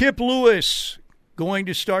 Is Kip Lewis going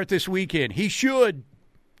to start this weekend? He should.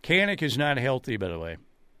 Kanik is not healthy, by the way,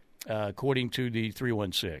 according to the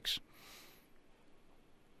 316.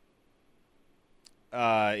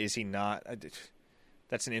 is he not?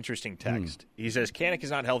 That's an interesting text. He says, Kanak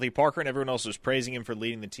is not healthy. Parker and everyone else was praising him for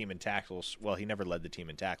leading the team in tackles. Well, he never led the team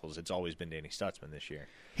in tackles. It's always been Danny Stutzman this year.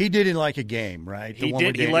 He did in like a game, right? He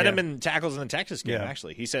did. He led him in tackles in the Texas game,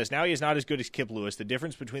 actually. He says, now he is not as good as Kip Lewis. The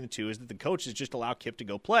difference between the two is that the coaches just allow Kip to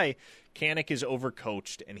go play. Kanak is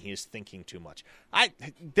overcoached, and he is thinking too much.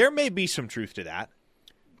 There may be some truth to that.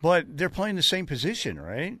 But they're playing the same position,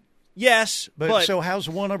 right? Yes, but so how's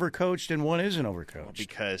one overcoached and one isn't overcoached? Well,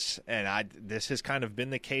 because, this has kind of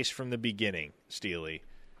been the case from the beginning, Steely.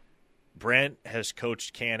 Brent has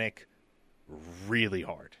coached Kanak really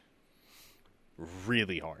hard.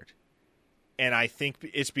 Really hard. And I think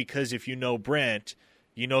it's because if you know Brent,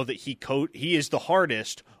 you know that he is the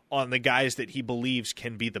hardest on the guys that he believes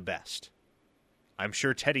can be the best. I'm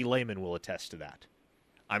sure Teddy Lehman will attest to that.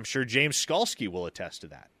 I'm sure James Skalski will attest to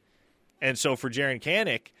that. And so for Jaron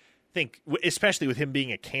Kanak, I think, especially with him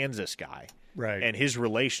being a Kansas guy, right, and his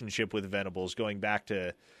relationship with Venables going back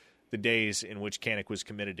to the days in which Kanak was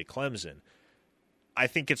committed to Clemson, I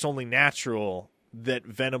think it's only natural that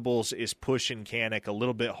Venables is pushing Kanak a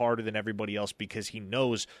little bit harder than everybody else because he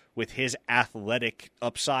knows with his athletic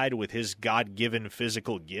upside, with his God-given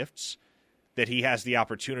physical gifts, that he has the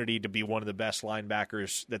opportunity to be one of the best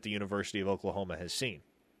linebackers that the University of Oklahoma has seen.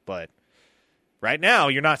 But right now,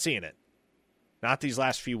 you're not seeing it. Not these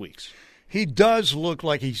last few weeks. He does look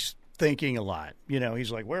like he's thinking a lot.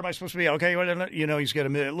 He's like, where am I supposed to be? Okay, he's got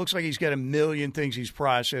it looks like he's got a million things he's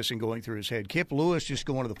processing going through his head. Kip Lewis just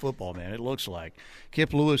going to the football, man. It looks like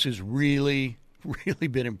Kip Lewis has really, really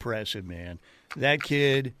been impressive, man. That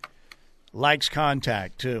kid likes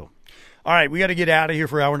contact, too. All right, we got to get out of here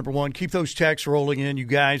for hour number one. Keep those texts rolling in. You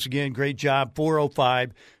guys, again, great job.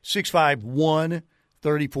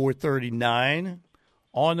 405-651-3439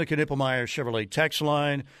 on the Knippelmeyer Chevrolet text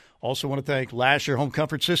line. Also want to thank Lasher Home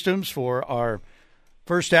Comfort Systems for our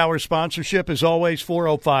first hour sponsorship. As always,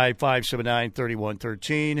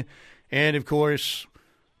 405-579-3113. And, of course,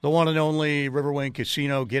 the one and only Riverwind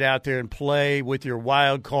Casino. Get out there and play with your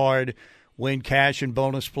wild card, win cash and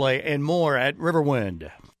bonus play, and more at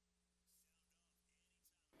Riverwind.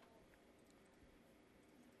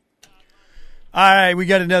 All right, we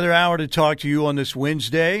got another hour to talk to you on this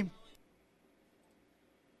Wednesday.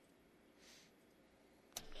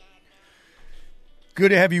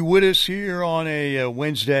 Good to have you with us here on a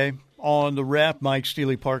Wednesday on the Rep. Mike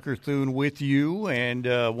Steely, Parker Thune with you. And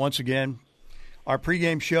once again, our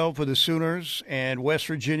pregame show for the Sooners and West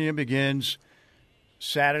Virginia begins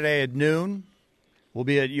Saturday at noon. We'll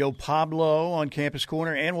be at Yo Pablo on Campus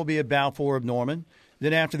Corner, and we'll be at Balfour of Norman.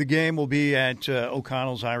 Then after the game, we'll be at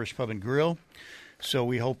O'Connell's Irish Pub and Grill. So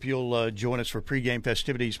we hope you'll join us for pregame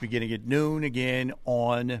festivities beginning at noon again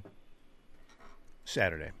on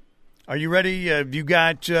Saturday. Are you ready? You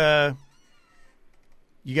got your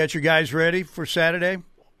guys ready for Saturday?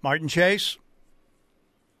 Martin Chase?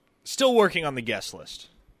 Still working on the guest list.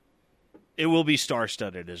 It will be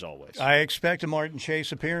star-studded as always. I expect a Martin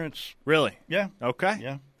Chase appearance. Really? Yeah. Okay.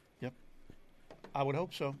 Yeah. Yep. I would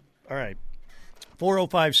hope so. All right.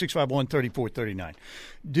 405-651-3439.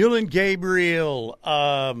 Dylan Gabriel.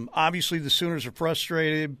 Obviously, the Sooners are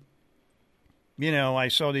frustrated. I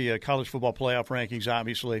saw the college football playoff rankings,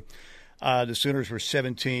 obviously. The Sooners were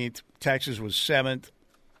 17th. Texas was 7th.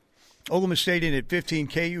 Oklahoma State in at 15.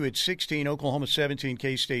 KU at 16. Oklahoma 17.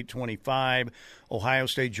 K-State 25. Ohio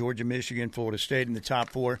State, Georgia, Michigan, Florida State in the top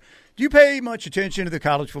four. Do you pay much attention to the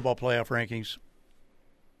college football playoff rankings?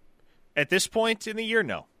 At this point in the year,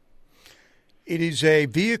 no. It is a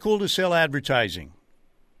vehicle to sell advertising.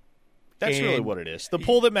 That's really what it is. The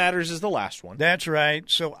poll that matters is the last one. That's right.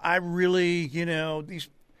 So I really, these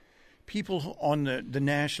people on the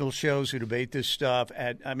national shows who debate this stuff,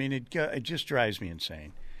 it just drives me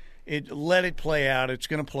insane. Let it play out. It's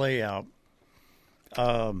going to play out.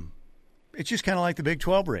 It's just kind of like the Big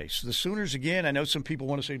 12 race. The Sooners, again, I know some people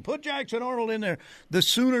want to say, put Jackson Arnold in there. The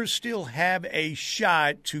Sooners still have a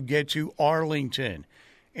shot to get to Arlington.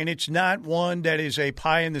 And it's not one that is a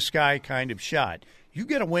pie-in-the-sky kind of shot. You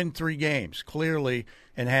got to win 3 games, clearly,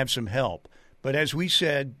 and have some help. But as we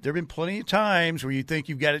said, there have been plenty of times where you think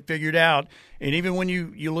you've got it figured out. And even when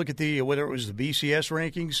you look at whether it was the BCS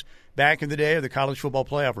rankings back in the day or the college football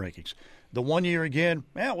playoff rankings, the one year again,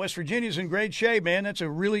 West Virginia's in great shape, man. That's a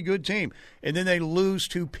really good team. And then they lose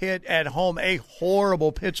to Pitt at home, a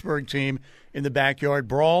horrible Pittsburgh team in the backyard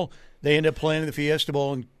brawl. They end up playing in the Fiesta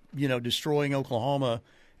Bowl and, destroying Oklahoma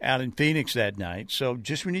out in Phoenix that night. So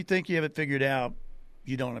just when you think you have it figured out,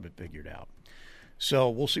 you don't have it figured out. So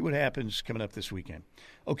we'll see what happens coming up this weekend.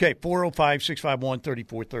 Okay,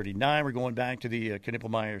 405-651-3439. We're going back to the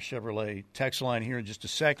Knippelmeyer Chevrolet text line here in just a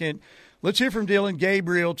second. Let's hear from Dylan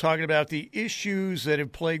Gabriel talking about the issues that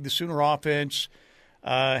have plagued the Sooner offense.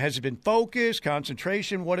 Has it been focus,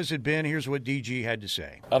 concentration? What has it been? Here's what DG had to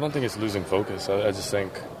say. I don't think it's losing focus. I just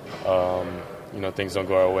think, things don't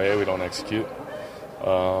go our way. We don't execute.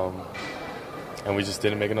 And we just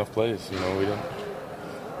didn't make enough plays. We didn't.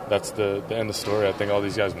 That's the end of the story. I think all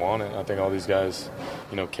these guys want it. I think all these guys,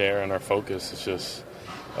 care and are focused. It's just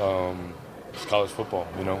it's college football,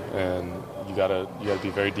 and you gotta be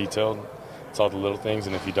very detailed. It's all the little things,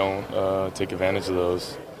 and if you don't take advantage of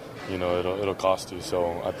those, it'll cost you.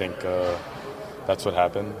 So I think that's what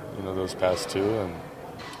happened, those past two, and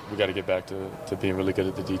we got to get back to being really good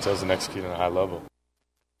at the details and executing at a high level.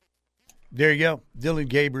 There you go. Dylan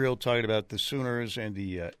Gabriel talking about the Sooners and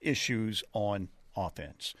the issues on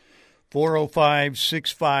offense.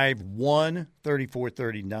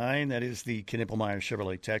 405-651-3439. That is the Knippelmeyer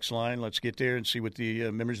Chevrolet text line. Let's get there and see what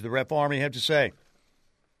the members of the Ref Army have to say.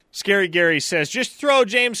 Scary Gary says, just throw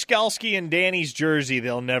James Skalski in Danny's jersey.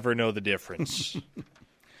 They'll never know the difference.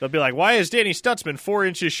 They'll be like, why is Danny Stutzman 4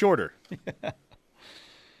 inches shorter?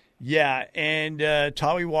 Yeah, and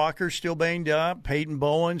Tommy Walker still banged up. Peyton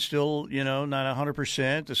Bowen still, not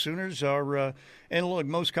 100%. The Sooners are and look,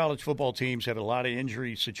 most college football teams have a lot of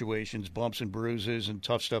injury situations, bumps and bruises, and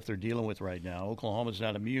tough stuff they're dealing with right now. Oklahoma's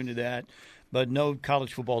not immune to that, but no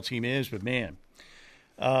college football team is. But, man,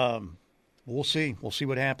 we'll see. We'll see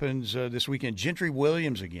what happens this weekend. Gentry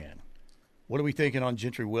Williams again. What are we thinking on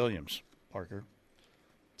Gentry Williams, Parker?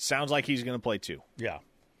 Sounds like he's going to play too. Yeah.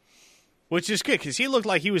 Which is good because he looked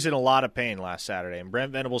like he was in a lot of pain last Saturday, and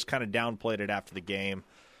Brent Venables kind of downplayed it after the game.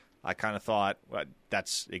 I kind of thought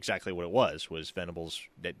that's exactly what it was Venables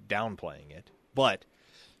downplaying it. But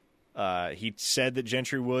he said that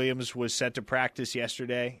Gentry Williams was set to practice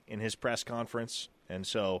yesterday in his press conference, and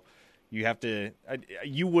so you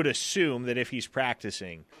would assume that if he's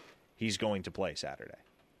practicing, he's going to play Saturday.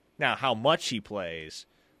 Now, how much he plays,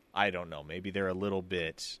 I don't know. Maybe they're a little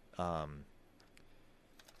bit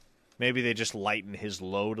maybe they just lighten his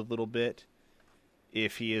load a little bit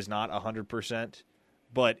if he is not 100%.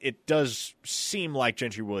 But it does seem like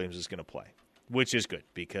Gentry Williams is going to play, which is good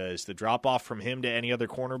because the drop-off from him to any other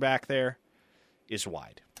cornerback there is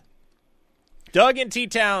wide. Doug in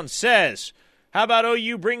T-Town says, how about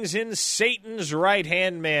OU brings in Satan's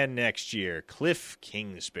right-hand man next year, Cliff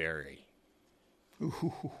Kingsbury?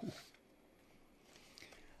 Ooh.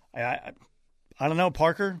 I don't know,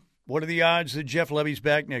 Parker. What are the odds that Jeff Levy's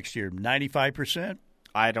back next year? 95%?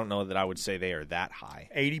 I don't know that I would say they are that high.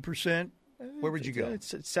 80%? Where would you go?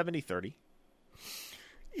 It's 70-30.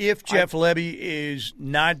 If Jeff Levy is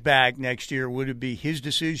not back next year, would it be his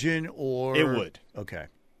decision or? It would. Okay.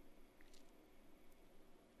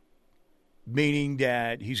 Meaning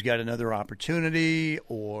that he's got another opportunity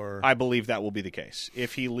or? I believe that will be the case.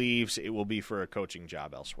 If he leaves, it will be for a coaching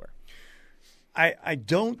job elsewhere. I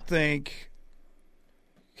don't think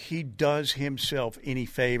he does himself any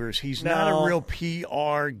favors. He's not a real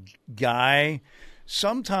PR guy.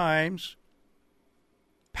 Sometimes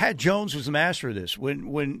Pat Jones was the master of this.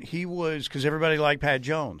 When he was, because everybody liked Pat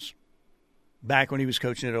Jones back when he was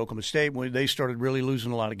coaching at Oklahoma State, when they started really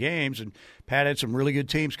losing a lot of games. And Pat had some really good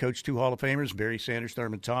teams, coached 2 Hall of Famers, Barry Sanders,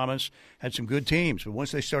 Thurman Thomas, had some good teams. But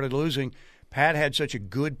once they started losing, Pat had such a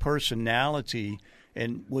good personality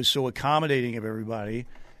and was so accommodating of everybody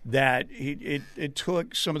that it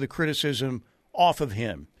took some of the criticism off of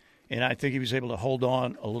him. And I think he was able to hold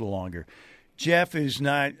on a little longer. Jeff is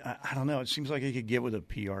not, I don't know, it seems like he could get with a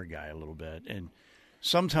PR guy a little bit. And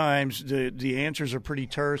sometimes the answers are pretty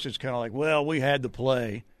terse. It's kind of like, well, we had the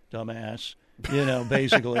play, dumbass,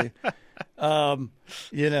 basically. And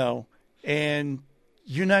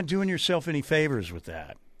you're not doing yourself any favors with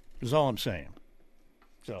that, is all I'm saying.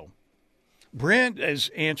 So Brent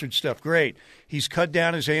has answered stuff great. He's cut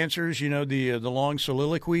down his answers, the long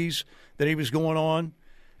soliloquies that he was going on.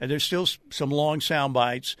 And there's still some long sound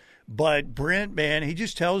bites. But Brent, man, he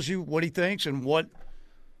just tells you what he thinks and what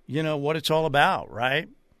it's all about, right?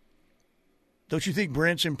 Don't you think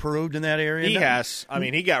Brent's improved in that area? He has. I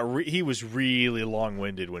mean, he was really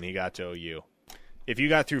long-winded when he got to OU. If you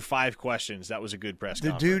got through 5 questions, that was a good press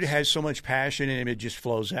conference. The dude has so much passion in him, it just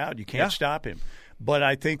flows out. You can't stop him. But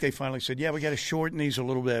I think they finally said, we got to shorten these a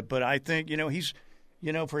little bit. But I think, he's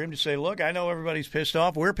for him to say, look, I know everybody's pissed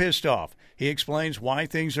off. We're pissed off. He explains why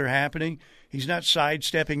things are happening. He's not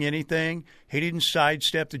sidestepping anything. He didn't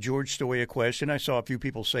sidestep the George Stoia question. I saw a few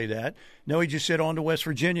people say that. No, he just said on to West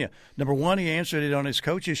Virginia. Number one, he answered it on his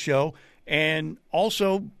coach's show. and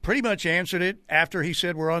also pretty much answered it after he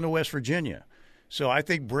said we're on to West Virginia. So I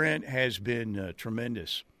think Brent has been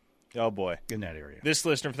tremendous. Oh, boy. In that area. This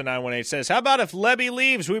listener for the 918 says, how about if Lebby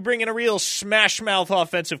leaves, we bring in a real smash-mouth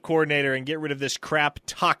offensive coordinator and get rid of this crap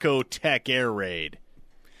Taco Tech air raid?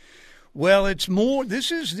 Well, it's more –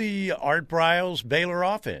 this is the Art Briles Baylor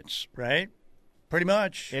offense, right? Pretty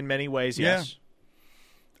much. In many ways, yes.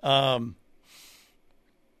 Yeah.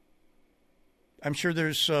 I'm sure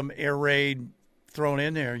there's some air raid thrown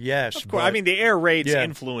in there, yes. Of course. I mean, the air raid's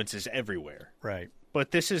influence is everywhere. Right. But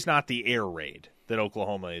this is not the air raid that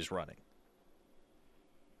Oklahoma is running.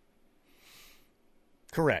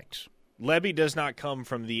 Correct. Lebby does not come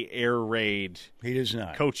from the air raid He does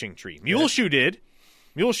not. coaching tree. Muleshoe did.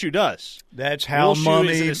 Muleshoe does. That's how Muleshoe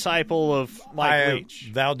is a disciple of Mike Leach.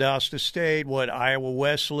 Valdosta State, Iowa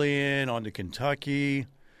Wesleyan, on to Kentucky.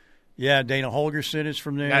 Yeah, Dana Holgerson is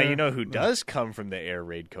from there. Now, you know who does come from the air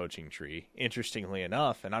raid coaching tree, interestingly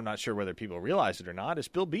enough, and I'm not sure whether people realize it or not, is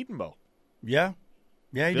Bill Beatonbow. Yeah.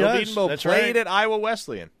 Yeah, he Bill does. Beatonbow That's played right. at Iowa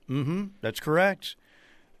Wesleyan. Mm-hmm. That's correct.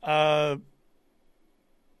 Matt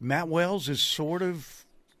Wells is sort of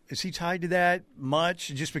 – is he tied to that much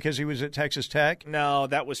just because he was at Texas Tech? No,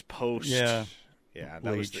 that was post. Yeah,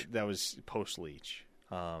 that was post Leach.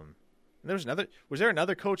 There was another. Was there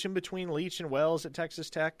another coach in between Leach and Wells at Texas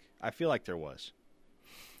Tech? I feel like there was.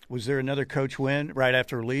 Was there another coach win right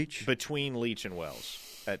after Leach? Between Leach and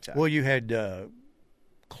Wells at Tech. Well, you had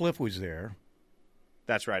Cliff was there.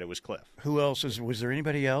 That's right. It was Cliff. Who else was there?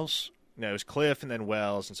 Anybody else? No, it was Cliff and then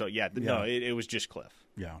Wells, and so no, it was just Cliff.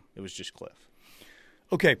 Yeah, it was just Cliff.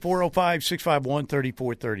 Okay,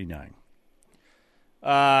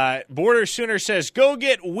 405-651-3439. Border Sooner says, go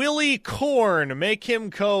get Willie Korn. Make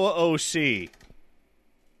him co-OC.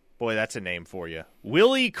 Boy, that's a name for you.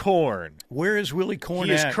 Willie Korn. Where is Willie Korn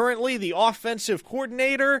He at? is currently the offensive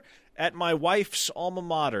coordinator at my wife's alma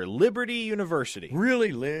mater, Liberty University.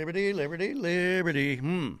 Really? Liberty.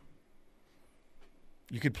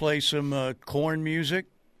 You could play some Korn music.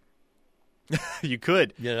 You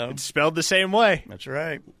could. You know? It's spelled the same way. That's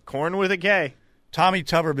right. Korn with a K. Tommy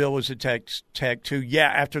Tuberville was at Tech too.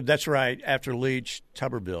 Yeah, that's right. After Leach,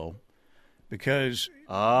 Tuberville. Because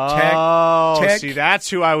Tech, see, that's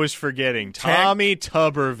who I was forgetting. Tommy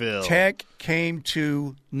Tuberville. Tech came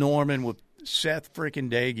to Norman with Seth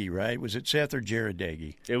frickin' Dagey, right? Was it Seth or Jared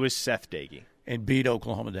Dagey? It was Seth Dagey. And beat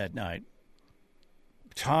Oklahoma that night.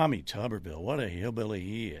 Tommy Tuberville, what a hillbilly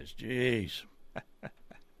he is. Jeez.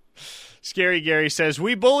 Scary Gary says,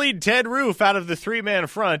 we bullied Ted Roof out of the three-man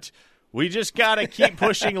front. We just got to keep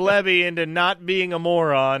pushing Lebby into not being a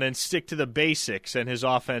moron and stick to the basics, and his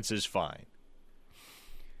offense is fine.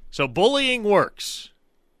 So bullying works,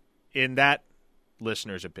 in that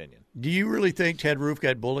listener's opinion. Do you really think Ted Roof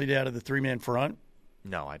got bullied out of the three-man front?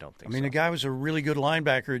 No, I don't think so. I mean, the guy was a really good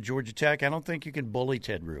linebacker at Georgia Tech. I don't think you can bully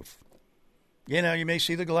Ted Roof. You know, you may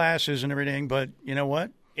see the glasses and everything, but you know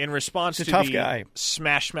what? In response to tough the guy.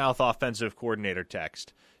 Smash-mouth offensive coordinator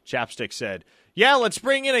text, Chapstick said, yeah, let's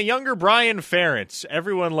bring in a younger Brian Ferentz.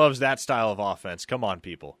 Everyone loves that style of offense. Come on,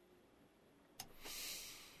 people.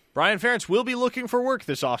 Brian Ferentz will be looking for work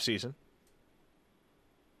this offseason.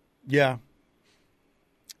 Yeah.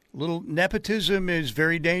 Little nepotism is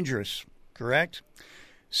very dangerous, correct?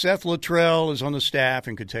 Seth Luttrell is on the staff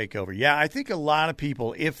and could take over. Yeah, I think a lot of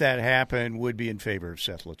people, if that happened, would be in favor of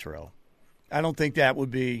Seth Luttrell. I don't think that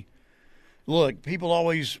would be – look, people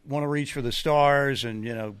always want to reach for the stars and,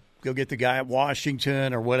 you know, go get the guy at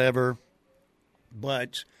Washington or whatever.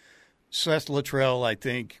 But Seth Luttrell, I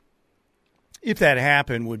think, if that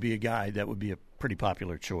happened, would be a guy that would be a pretty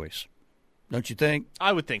popular choice. Don't you think?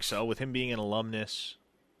 I would think so, with him being an alumnus,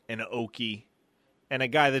 an Okie, and a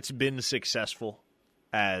guy that's been successful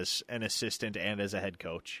as an assistant and as a head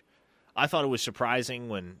coach. I thought it was surprising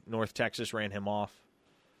when North Texas ran him off.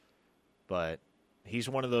 But he's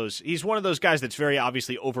one of those guys that's very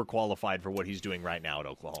obviously overqualified for what he's doing right now at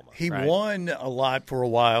Oklahoma. He won a lot for a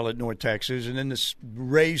while at North Texas, and then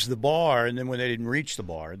raised the bar, and then when they didn't reach the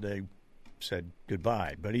bar, they said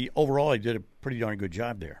goodbye. But overall he did a pretty darn good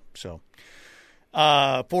job there. So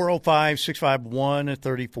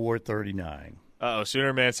 405-651-3439.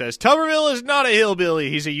 Sooner Man says, Tuberville is not a hillbilly.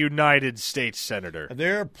 He's a United States Senator.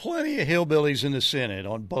 There are plenty of hillbillies in the Senate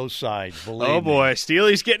on both sides, believe me. Oh, boy.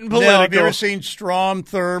 Steely's getting political. Now, have you ever seen Strom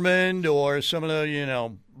Thurmond or some of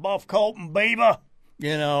the, Buff Colton Bieber?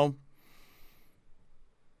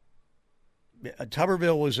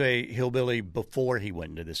 Tuberville was a hillbilly before he went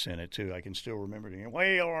into the Senate, too. I can still remember it.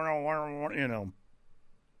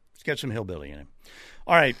 It's got some hillbilly in it.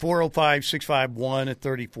 All right,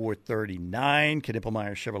 405-651-3439,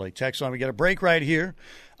 Knippelmeyer Chevrolet text line. We got a break right here.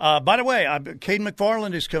 By the way, Caden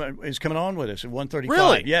McFarland is coming on with us at 1:35.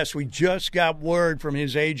 Really? Yes, we just got word from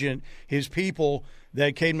his agent, his people,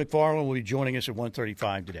 that Caden McFarland will be joining us at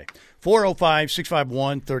 1:35 today.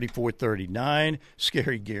 405-651-3439.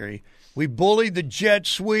 Scary Gary. We bullied the jet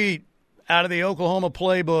sweep out of the Oklahoma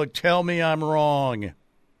playbook. Tell me I'm wrong.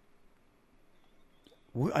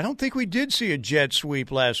 I don't think we did see a jet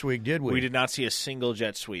sweep last week, did we? We did not see a single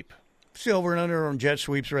jet sweep. Silver and under on jet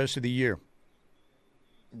sweeps the rest of the year.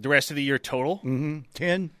 The rest of the year total? Mm-hmm.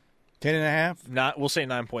 10 and a half? We'll say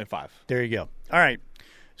 9.5. There you go. All right.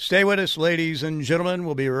 Stay with us, ladies and gentlemen.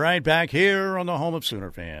 We'll be right back here on the home of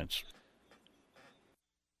Sooner fans.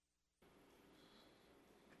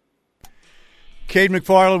 Cade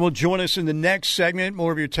McFarland will join us in the next segment.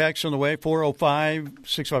 More of your texts on the way,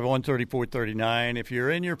 405-651-3439. If you're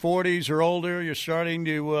in your 40s or older, you're starting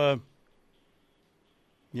to,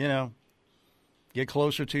 get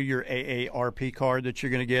closer to your AARP card that you're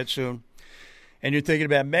going to get soon. And you're thinking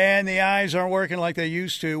about, man, the eyes aren't working like they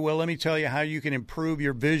used to. Well, let me tell you how you can improve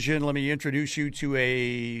your vision. Let me introduce you to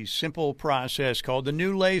a simple process called the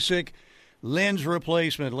new LASIK lens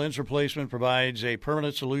replacement. Lens replacement provides a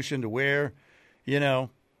permanent solution to wear no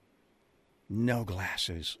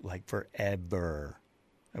glasses, like forever.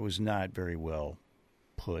 That was not very well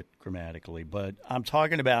put grammatically. But I'm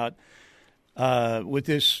talking about with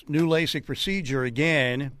this new LASIK procedure,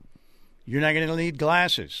 again, you're not going to need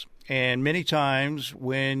glasses. And many times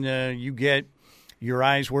when you get your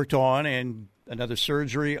eyes worked on and another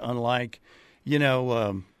surgery, unlike,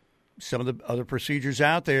 some of the other procedures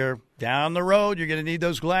out there, down the road, you're going to need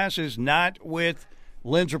those glasses, not with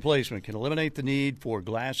lens replacement. Can eliminate the need for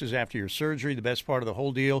glasses after your surgery. The best part of the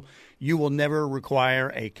whole deal, you will never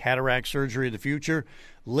require a cataract surgery in the future.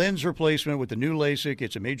 Lens replacement with the new LASIK,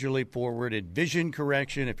 it's a major leap forward in vision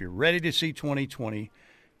correction. If you're ready to see 20/20,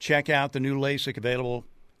 check out the new LASIK available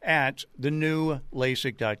at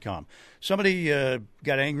thenewlasik.com. Somebody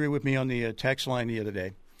got angry with me on the text line the other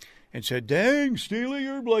day and said, dang, Steely,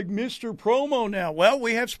 you're like Mr. Promo now. Well,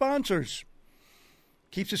 we have sponsors.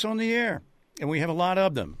 Keeps us on the air. And we have a lot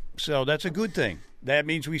of them. So that's a good thing. That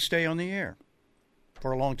means we stay on the air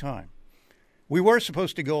for a long time. We were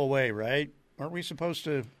supposed to go away, right? Aren't we supposed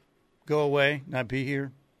to go away, not be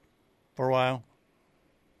here for a while?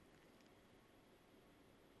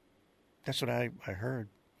 That's what I heard.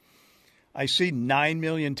 I see 9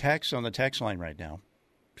 million texts on the text line right now.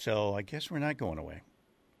 So I guess we're not going away.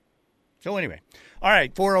 So anyway. All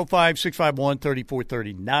right,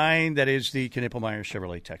 405-651-3439. That is the Knippelmeyer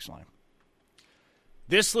Chevrolet text line.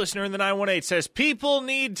 This listener in the 918 says, people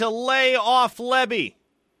need to lay off Lebby.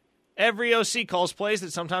 Every OC calls plays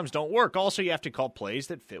that sometimes don't work. Also, you have to call plays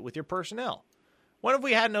that fit with your personnel. What if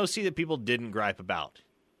we had an OC that people didn't gripe about?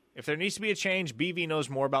 If there needs to be a change, BV knows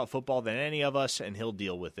more about football than any of us, and he'll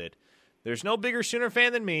deal with it. There's no bigger Sooner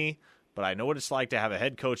fan than me, but I know what it's like to have a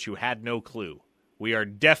head coach who had no clue. We are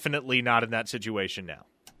definitely not in that situation now.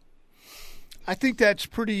 I think that's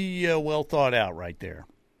pretty well thought out right there.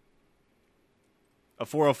 A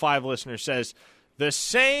 405 listener says, the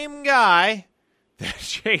same guy that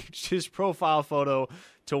changed his profile photo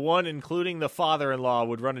to one including the father-in-law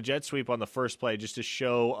would run a jet sweep on the first play just to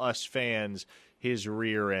show us fans his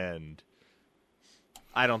rear end.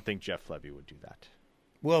 I don't think Jeff Lebby would do that.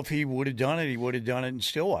 Well, if he would have done it, he would have done it in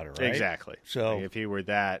Stillwater, right? Exactly. So if he were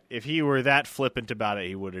that flippant about it,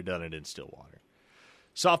 he would have done it in Stillwater.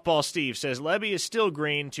 Softball Steve says, Lebby is still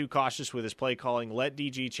green, too cautious with his play calling. Let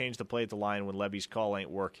DG change the play at the line when Lebby's call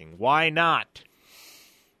ain't working. Why not?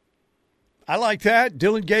 I like that.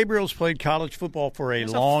 Dylan Gabriel's played college football for a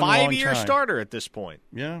long time. He's a 5-year starter at this point.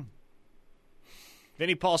 Yeah.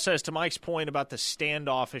 Vinny Paul says, to Mike's point about the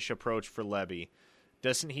standoffish approach for Lebby,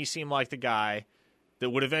 doesn't he seem like the guy that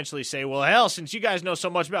would eventually say, well, hell, since you guys know so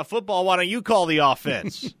much about football, why don't you call the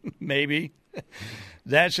offense? Maybe.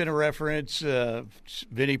 That's in a reference,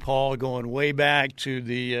 Vinny Paul going way back to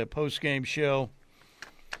the post-game show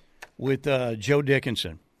with Joe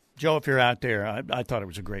Dickinson. Joe, if you're out there, I thought it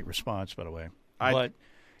was a great response, by the way. But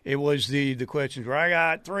it was the questions where I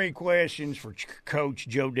got 3 questions for Coach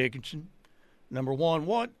Joe Dickinson. Number one,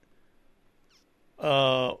 what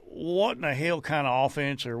in the hell kind of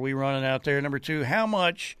offense are we running out there? Number 2, how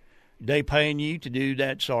much they paying you to do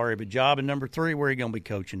that sorry of a job? And number 3, where are you going to be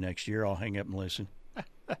coaching next year? I'll hang up and listen.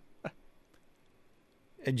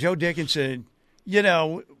 And Joe Dickinson,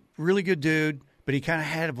 really good dude, but he kind of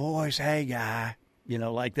had a voice, hey, guy,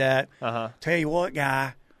 like that. Uh-huh. Tell you what,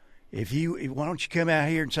 guy, why don't you come out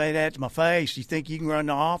here and say that to my face? You think you can run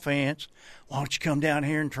the offense? Why don't you come down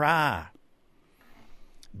here and try?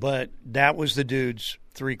 But that was the dude's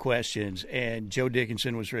 3 questions, and Joe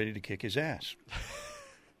Dickinson was ready to kick his ass,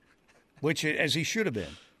 which as he should have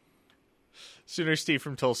been. Sooner Steve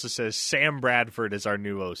from Tulsa says Sam Bradford is our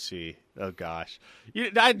new OC. Oh, gosh.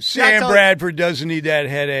 Sam Bradford doesn't need that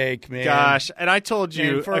headache, man. Gosh, and I told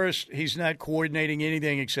you. And first, he's not coordinating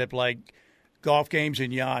anything except, like, golf games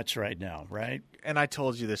and yachts right now, right? And I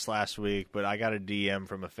told you this last week, but I got a DM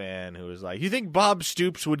from a fan who was like, you think Bob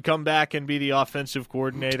Stoops would come back and be the offensive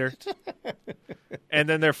coordinator? And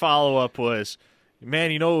then their follow-up was,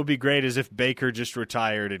 man, you know what would be great is if Baker just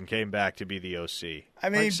retired and came back to be the OC. I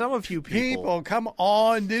mean, like some of you people. Come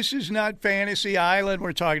on. This is not Fantasy Island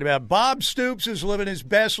we're talking about. Bob Stoops is living his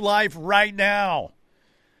best life right now.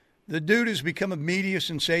 The dude has become a media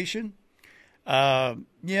sensation.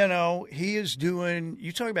 He is doing –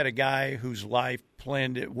 you talk about a guy whose life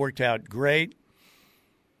worked out great.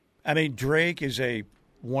 I mean, Drake is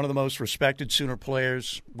one of the most respected Sooner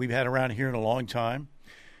players we've had around here in a long time.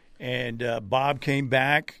 And Bob came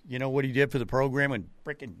back. You know what he did for the program when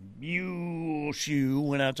frickin' Muleshoe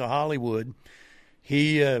went out to Hollywood.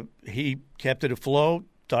 He kept it afloat,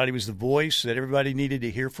 thought he was the voice that everybody needed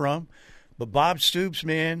to hear from. But Bob Stoops,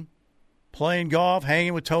 man, playing golf,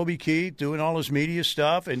 hanging with Toby Keith, doing all his media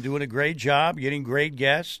stuff, and doing a great job, getting great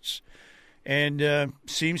guests, and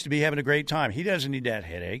seems to be having a great time. He doesn't need that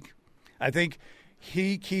headache. I think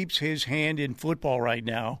he keeps his hand in football right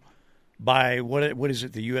now by, what is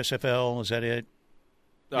it, the USFL? Is that it?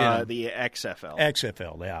 The XFL.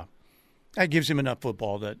 XFL, yeah. That gives him enough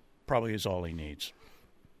football that probably is all he needs.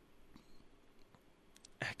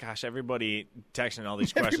 Gosh, everybody texting all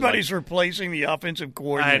these questions. Everybody's replacing the offensive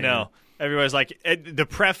coordinator. I know. Everybody's like, the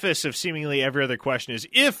preface of seemingly every other question is,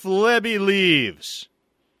 if Lebby leaves.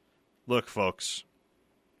 Look, folks.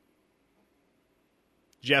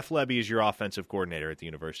 Jeff Lebby is your offensive coordinator at the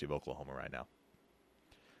University of Oklahoma right now.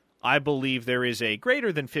 I believe there is a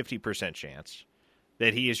greater than 50% chance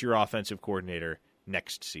that he is your offensive coordinator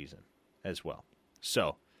next season as well.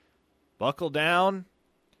 So, buckle down,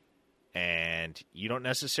 and you don't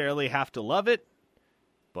necessarily have to love it,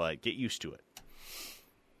 but get used to it.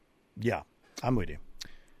 Yeah, I'm with you.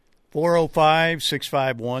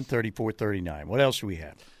 405-651-3439. What else do we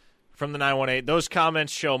have? From the 918, those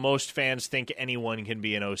comments show most fans think anyone can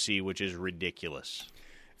be an OC, which is ridiculous.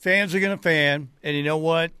 Fans are going to fan, and you know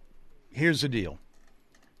what? Here's the deal.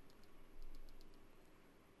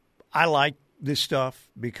 I like this stuff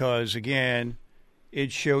because, again,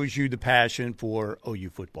 it shows you the passion for OU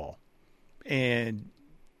football. And,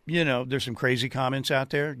 there's some crazy comments out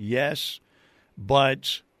there, yes,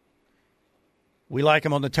 but we like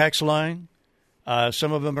them on the text line.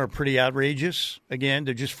 Some of them are pretty outrageous. Again,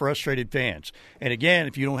 they're just frustrated fans. And, again,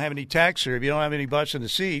 if you don't have any texts or if you don't have any butts in the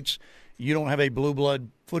seats, you don't have a blue blood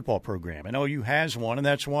football program. And OU has one, and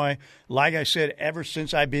that's why, like I said, ever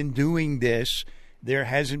since I've been doing this, there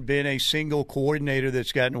hasn't been a single coordinator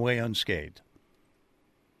that's gotten away unscathed.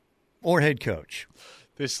 Or head coach.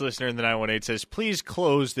 This listener in the 918 says, please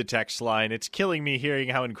close the text line. It's killing me hearing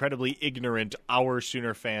how incredibly ignorant our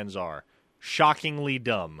Sooner fans are. Shockingly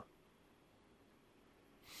dumb.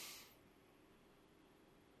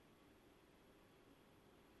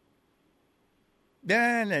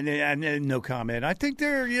 No comment. I think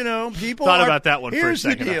they're, people thought about that one for a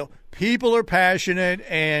second. Here's the deal. People are passionate,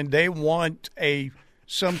 and they want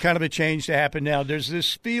some kind of a change to happen now. There's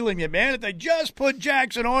this feeling that, man, if they just put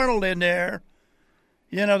Jackson Arnold in there,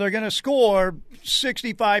 they're going to score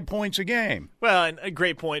 65 points a game. Well, and a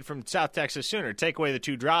great point from South Texas Sooner. Take away the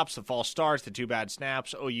 2 drops, the false starts, the 2 bad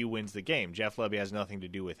snaps, OU wins the game. Jeff Lebby has nothing to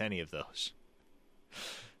do with any of those.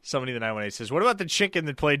 Somebody in the 918 says, what about the chicken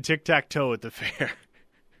that played tic-tac-toe at the fair?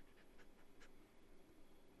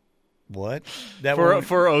 What?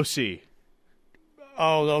 For OC.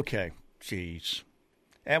 Oh, okay. Jeez.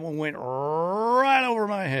 That one went right over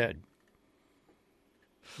my head.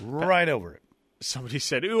 Right over it. Somebody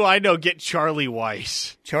said, ooh, I know, get Charlie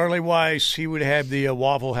Weiss. Charlie Weiss, he would have the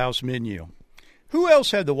Waffle House menu. Who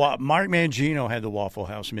else had the Mark Mangino had the Waffle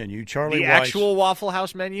House menu. Charlie Weiss. The actual Waffle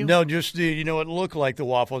House menu? No, just it looked like the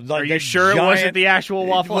Waffle. Like Are you sure it wasn't the actual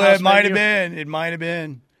Waffle House menu? It might have been. It might have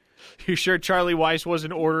been. You sure Charlie Weiss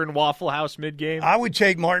wasn't ordering Waffle House mid-game? I would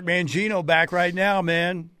take Mark Mangino back right now,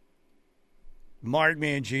 man. Mark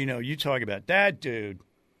Mangino, you talk about that dude.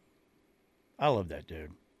 I love that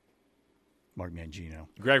dude. Mark Mangino.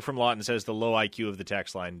 Greg from Lawton says the low IQ of the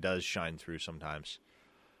text line does shine through sometimes.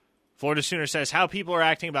 Florida Sooner says how people are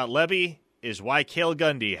acting about Lebby is why Cale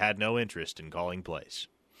Gundy had no interest in calling plays.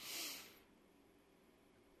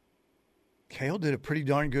 Cale did a pretty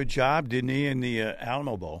darn good job, didn't he, in the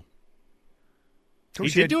Alamo Bowl? He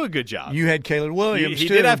did do a good job. You had Caleb Williams. He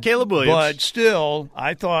did have Caleb Williams. But still,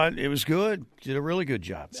 I thought it was good. Did a really good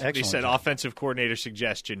job. Excellent. He said job. Offensive coordinator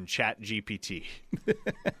suggestion, Chat GPT.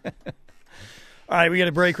 All right, we got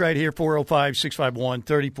a break right here,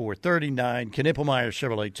 405-651-3439. Knippelmeyer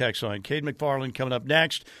Chevrolet text line. Cade McFarland coming up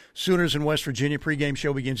next. Sooners in West Virginia pregame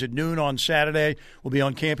show begins at noon on Saturday. We'll be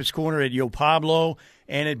on Campus Corner at Yo Pablo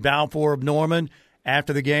and at Balfour of Norman.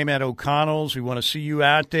 After the game at O'Connell's, we want to see you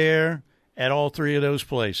out there at all three of those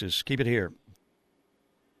places. Keep it here.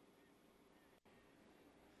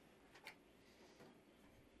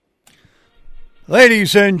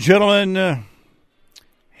 Ladies and gentlemen,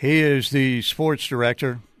 he is the sports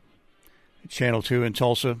director at Channel 2 in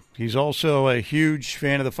Tulsa. He's also a huge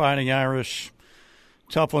fan of the Fighting Irish.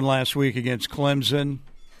 Tough one last week against Clemson.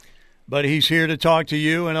 But he's here to talk to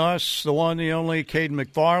you and us, the one, the only, Caden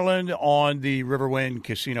McFarland on the Riverwind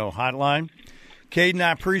Casino Hotline. Caden,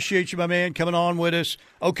 I appreciate you, my man, coming on with us.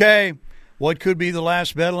 Okay, what could be the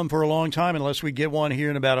last Bedlam for a long time, unless we get one here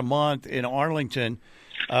in about a month in Arlington,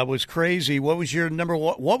 was crazy. What was your number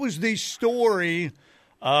one? What was the story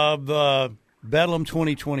of Bedlam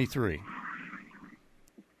 2023?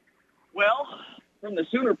 Well, from the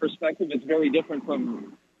Sooner perspective, it's very different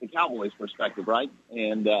from the Cowboys perspective, right?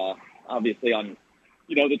 And obviously on,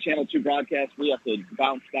 the Channel 2 broadcast, we have to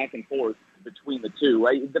bounce back and forth between the two.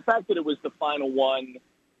 Right? The fact that it was the final one,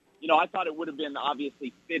 I thought it would have been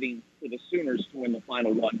obviously fitting for the Sooners to win the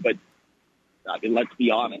final one, but let's be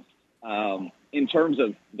honest. In terms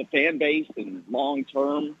of the fan base and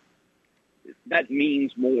long-term, that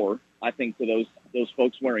means more, I think, to those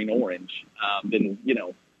folks wearing orange than,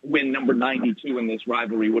 win number 92 in this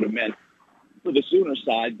rivalry would have meant for the Sooner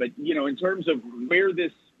side. But, in terms of where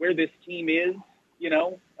this team is,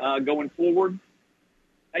 going forward,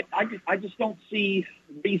 I just don't see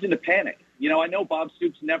reason to panic. I know Bob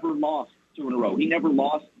Stoops never lost 2 in a row. He never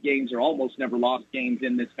lost games or almost never lost games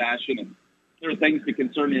in this fashion. And there are things to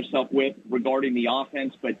concern yourself with regarding the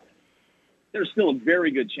offense, but there's still a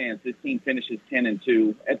very good chance this team finishes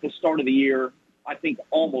 10-2. At the start of the year, I think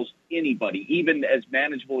almost anybody, even as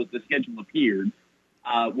manageable as the schedule appeared,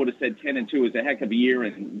 would have said 10-2 is a heck of a year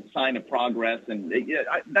and sign of progress. And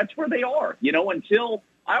that's where they are, until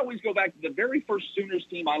I always go back to the very first Sooners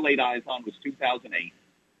team I laid eyes on was 2008.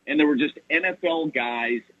 And there were just NFL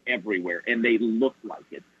guys everywhere, and they looked like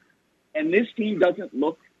it. And this team doesn't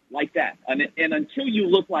look like that. And until you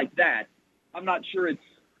look like that, I'm not sure it's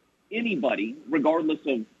anybody, regardless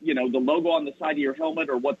of, the logo on the side of your helmet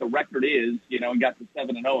or what the record is, and got to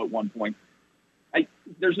 7-0 at one point.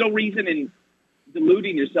 There's no reason in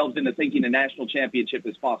deluding yourselves into thinking a national championship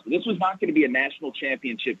is possible. This was not going to be a national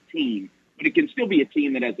championship team, but it can still be a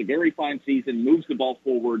team that has a very fine season, moves the ball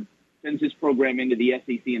forward, sends this program into the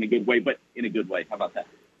SEC in a good way. How about that?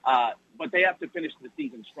 But they have to finish the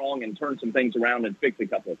season strong and turn some things around and fix a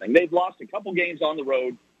couple of things. They've lost a couple games on the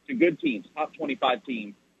road to good teams, top 25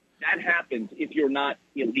 teams. That happens if you're not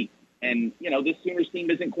elite. And, this Sooners team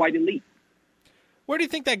isn't quite elite. Where do you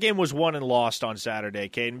think that game was won and lost on Saturday,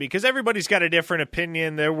 Caden? Because everybody's got a different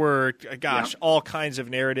opinion. There were, all kinds of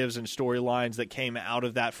narratives and storylines that came out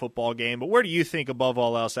of that football game. But where do you think, above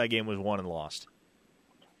all else, that game was won and lost?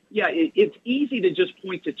 Yeah, it's easy to just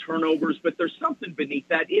point to turnovers, but there's something beneath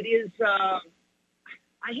that. It is, I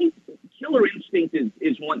hate, killer instinct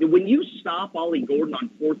is one. When you stop Ollie Gordon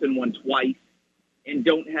on 4th and 1 twice and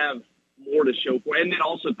don't have more to show for, and then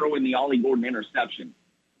also throw in the Ollie Gordon interception,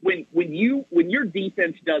 when your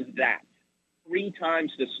defense does that 3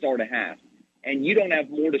 times to start a half and you don't have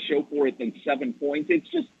more to show for it than 7 points, it's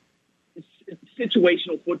just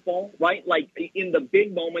situational football, right? Like in the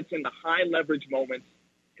big moments, in the high leverage moments,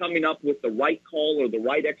 coming up with the right call or the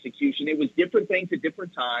right execution. It was different things at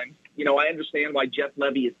different times. I understand why Jeff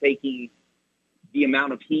Levy is taking the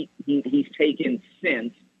amount of heat he's taken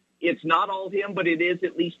since. It's not all him, but it is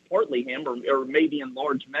at least partly him, or maybe in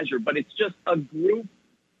large measure. But it's just a group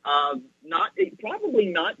probably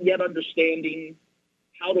not yet understanding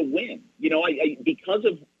how to win. Because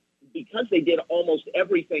they did almost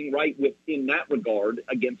everything right in that regard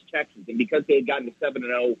against Texas, and because they had gotten to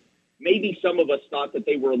 7-0. Maybe some of us thought that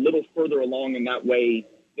they were a little further along in that way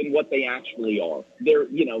than what they actually are. They're,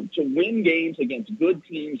 to win games against good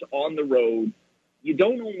teams on the road, you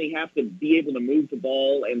don't only have to be able to move the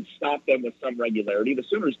ball and stop them with some regularity. The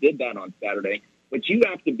Sooners did that on Saturday, but you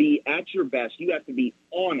have to be at your best. You have to be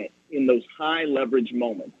on it in those high leverage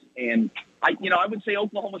moments. And I would say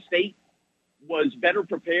Oklahoma State was better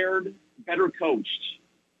prepared, better coached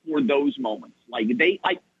for those moments. I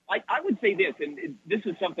would say this, and this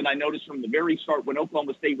is something I noticed from the very start when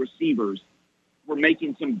Oklahoma State receivers were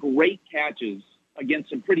making some great catches against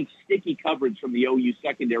some pretty sticky coverage from the OU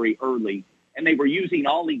secondary early, and they were using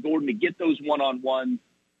Ollie Gordon to get those one-on-ones.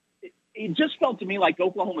 It just felt to me like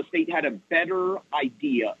Oklahoma State had a better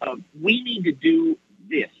idea of, we need to do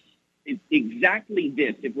this, exactly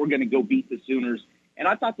this, if we're going to go beat the Sooners. And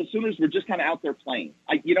I thought the Sooners were just kind of out there playing.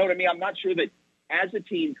 You know what I mean? I'm not sure that as a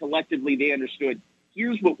team, collectively, they understood,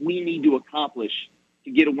 here's what we need to accomplish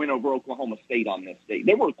to get a win over Oklahoma State on this day.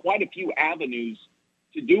 There were quite a few avenues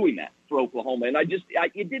to doing that for Oklahoma. And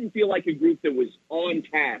it didn't feel like a group that was on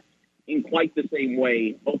task in quite the same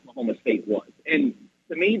way Oklahoma State was. And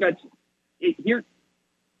to me, I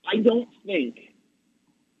don't think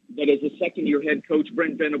that as a second-year head coach,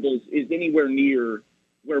 Brent Venables is anywhere near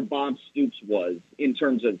where Bob Stoops was in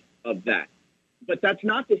terms of that. But that's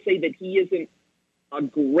not to say that he isn't a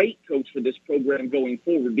great coach for this program going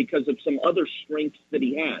forward because of some other strengths that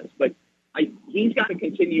he has. But he's got to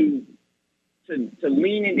continue to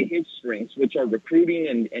lean into his strengths, which are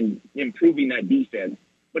recruiting and improving that defense.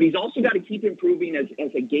 But he's also got to keep improving as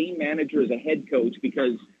a game manager, as a head coach,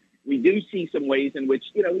 because we do see some ways in which,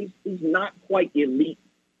 he's not quite elite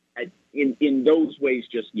in those ways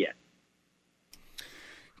just yet.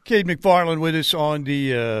 Cade McFarland with us on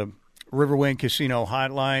the Riverwind Casino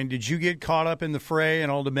hotline. Did you get caught up in the fray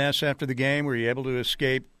and all the mess after the game? Were you able to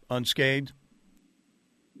escape unscathed?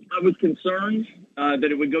 I was concerned that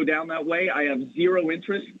it would go down that way. I have zero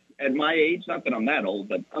interest at my age. Not that I'm that old,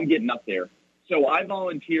 but I'm getting up there. So I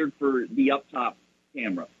volunteered for the up top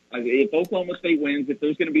camera. If Oklahoma State wins, if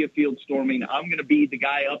there's going to be a field storming, I'm going to be the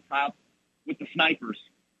guy up top with the snipers.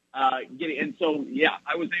 And so,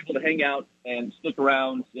 I was able to hang out and stick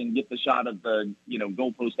around and get the shot of the,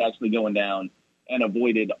 goalpost actually going down and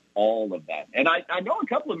avoided all of that. And I know a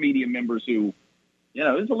couple of media members who, it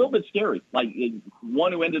was a little bit scary. Like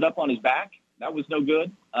one who ended up on his back, that was no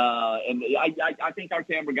good. And I think our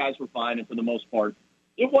camera guys were fine. And for the most part,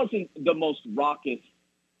 it wasn't the most raucous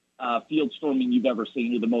field storming you've ever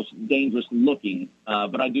seen, or the most dangerous looking.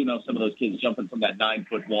 But I do know some of those kids jumping from that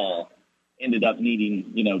 9-foot wall ended up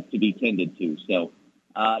needing, to be tended to. So,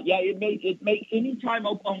 it makes any time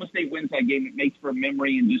Oklahoma State wins that game, it makes for a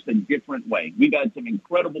memory in just a different way. We've had some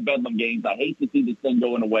incredible Bedlam games. I hate to see this thing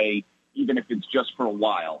going away, even if it's just for a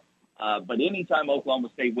while. But anytime Oklahoma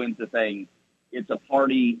State wins the thing, it's a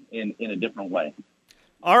party in a different way.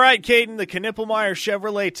 All right, Caden, the Knippelmeyer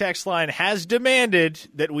Chevrolet text line has demanded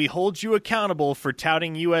that we hold you accountable for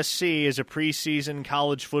touting USC as a preseason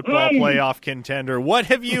college football playoff contender. What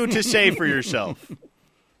have you to say for yourself?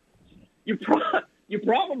 You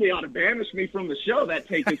probably ought to banish me from the show. That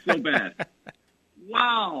take is so bad.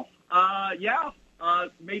 Wow.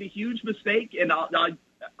 Made a huge mistake, and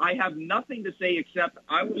I have nothing to say except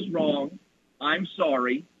I was wrong. I'm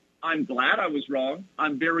sorry. I'm glad I was wrong.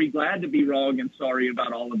 I'm very glad to be wrong and sorry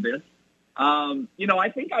about all of this.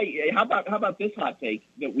 I think how about this hot take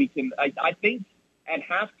that we can, I think at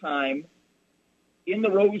halftime in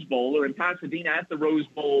the Rose Bowl, or in Pasadena at the Rose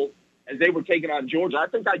Bowl, as they were taking on Georgia, I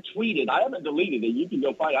think I tweeted, I haven't deleted it, you can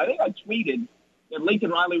go find it. I think I tweeted that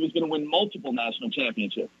Lincoln Riley was going to win multiple national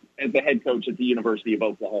championships as the head coach at the University of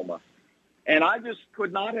Oklahoma. And I just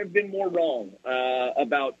could not have been more wrong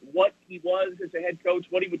about what he was as a head coach,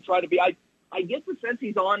 what he would try to be. I get the sense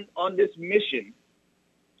he's on this mission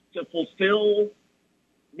to fulfill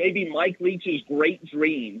maybe Mike Leach's great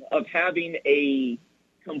dream of having a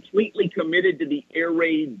completely committed to the air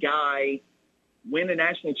raid guy win a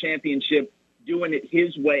national championship, doing it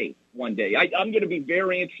his way one day. I'm going to be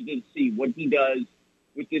very interested to see what he does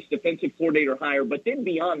with this defensive coordinator hire. But then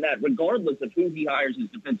beyond that, regardless of who he hires as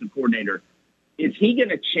defensive coordinator, is he going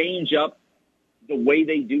to change up the way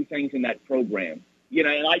they do things in that program? And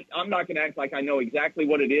I'm not going to act like I know exactly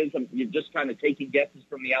what it is. You're just kind of taking guesses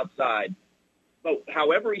from the outside. But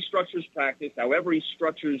however he structures practice, however he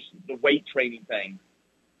structures the weight training thing,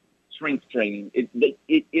 strength training,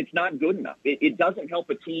 it's not good enough. It doesn't help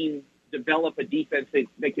a team develop a defense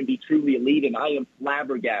that can be truly elite. And I am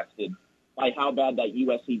flabbergasted by how bad that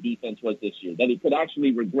USC defense was this year, that it could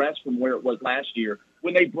actually regress from where it was last year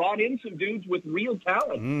when they brought in some dudes with real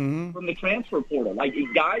talent from the transfer portal, like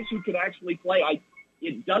guys who could actually play.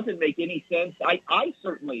 It doesn't make any sense. I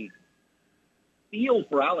certainly feel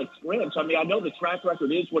for Alex Grinch. I mean, I know the track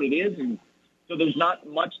record is what it is, and so there's not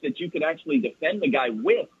much that you could actually defend the guy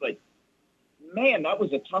with, but man, that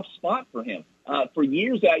was a tough spot for him. For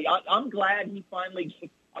years, I'm glad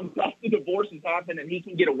I'm glad the divorce has happened and he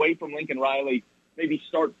can get away from Lincoln Riley, maybe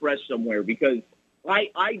start fresh somewhere, because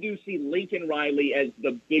I do see Lincoln Riley as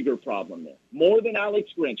the bigger problem there, more than Alex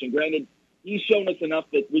Grinch. And granted, he's shown us enough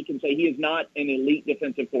that we can say he is not an elite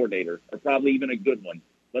defensive coordinator, or probably even a good one.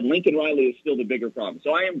 But Lincoln Riley is still the bigger problem.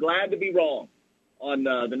 So I am glad to be wrong on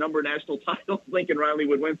the number of national titles Lincoln Riley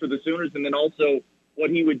would win for the Sooners, and then also what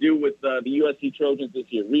he would do with the USC Trojans this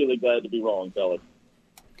year. Really glad to be wrong, fellas.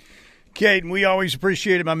 Caden, we always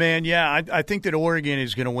appreciate it, my man. Yeah, I think that Oregon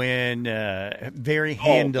is going to win very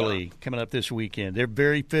handily coming up this weekend. They're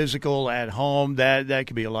very physical at home. That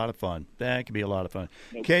could be a lot of fun.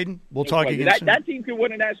 Caden, we'll talk again soon. That team could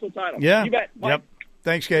win a national title. Yeah. You bet. Mike. Yep.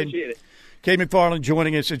 Thanks, Caden. Appreciate it. Caden McFarland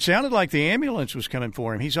joining us. It sounded like the ambulance was coming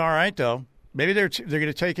for him. He's all right, though. Maybe they're going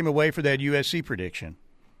to take him away for that USC prediction.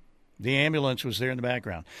 The ambulance was there in the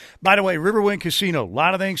background. By the way, Riverwind Casino, a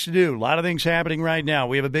lot of things to do, a lot of things happening right now.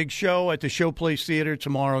 We have a big show at the Showplace Theater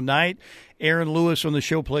tomorrow night. Aaron Lewis on the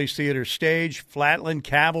Showplace Theater stage. Flatland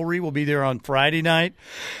Cavalry will be there on Friday night.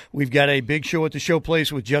 We've got a big show at the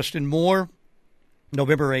Showplace with Justin Moore,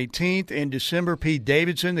 November 18th. In December, Pete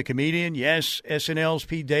Davidson, the comedian. Yes, SNL's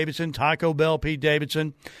Pete Davidson, Taco Bell Pete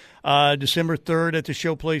Davidson. December 3rd at the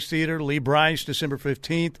Showplace Theater. Lee Bryce, December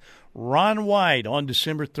 15th. Ron White on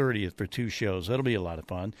December 30th for 2 shows. That'll be a lot of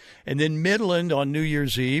fun. And then Midland on New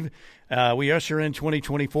Year's Eve. We usher in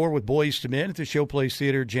 2024 with Boys to Men at the Showplace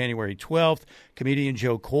Theater January 12th. Comedian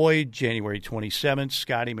Joe Coy, January 27th.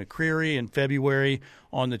 Scotty McCreery in February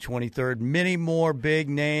on the 23rd. Many more big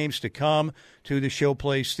names to come to the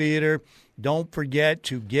Showplace Theater. Don't forget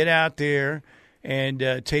to get out there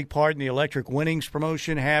and take part in the Electric Winnings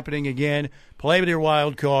promotion happening again. Play with your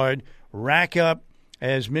wild card. Rack up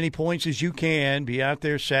as many points as you can. Be out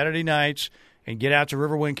there Saturday nights and get out to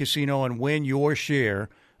Riverwind Casino and win your share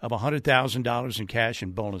of $100,000 in cash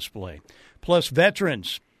and bonus play. Plus,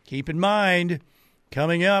 veterans, keep in mind,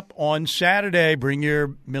 coming up on Saturday, bring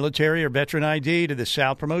your military or veteran ID to the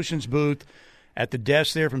South Promotions booth at the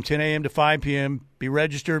desk there from 10 a.m. to 5 p.m. Be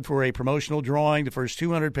registered for a promotional drawing. The first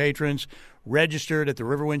 200 patrons registered at the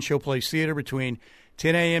Riverwind Showplace Theater between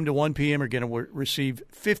 10 a.m. to 1 p.m. are going to receive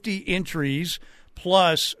 50 entries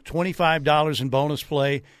plus $25 in bonus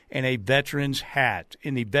play and a veteran's hat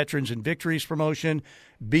in the Veterans and Victories promotion.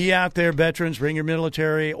 Be out there, veterans. Bring your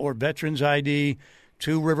military or veterans ID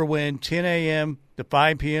to Riverwind, 10 a.m. to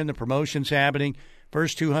 5 p.m. The promotion's happening.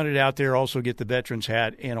 First 200 out there also get the veteran's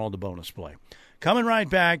hat and all the bonus play. Coming right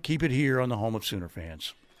back. Keep it here on the home of Sooner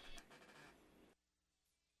fans.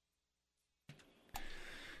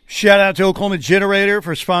 Shout out to Oklahoma Generator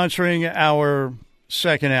for sponsoring our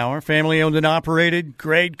second hour. Family owned and operated.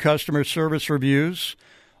 Great customer service reviews.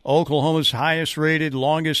 Oklahoma's highest rated,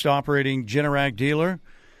 longest operating Generac dealer.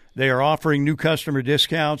 They are offering new customer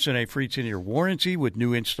discounts and a free 10-year warranty with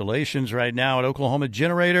new installations right now at Oklahoma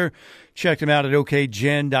Generator. Check them out at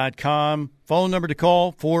okgen.com. Phone number to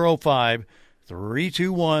call,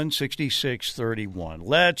 405-321-6631.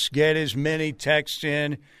 Let's get as many texts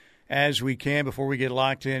in as we can before we get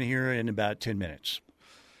locked in here in about 10 minutes.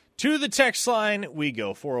 To the text line we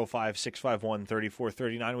go,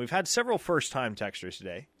 405-651-3439. We've had several first-time texters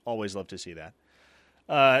today. Always love to see that.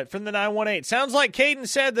 From the 918, sounds like Caden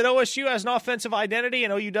said that OSU has an offensive identity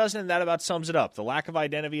and OU doesn't, and that about sums it up. The lack of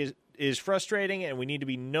identity is frustrating, and we need to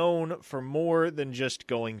be known for more than just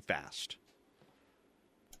going fast.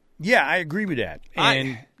 Yeah, I agree with that.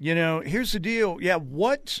 And, here's the deal. Yeah,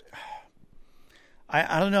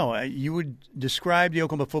 I don't know. You would describe the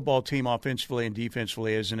Oklahoma football team offensively and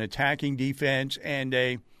defensively as an attacking defense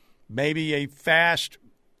and maybe a fast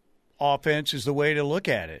offense is the way to look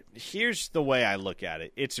at it. Here's the way I look at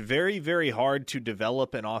it. It's very, very hard to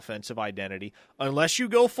develop an offensive identity unless you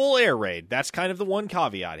go full air raid. That's kind of the one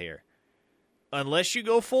caveat here. Unless you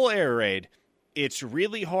go full air raid, it's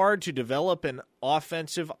really hard to develop an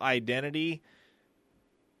offensive identity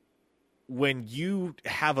when you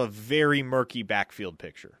have a very murky backfield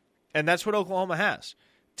picture. And that's what Oklahoma has.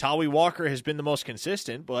 Tawi Walker has been the most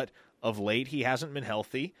consistent, but of late he hasn't been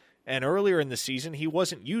healthy. And earlier in the season, he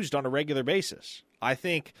wasn't used on a regular basis. I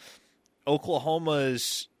think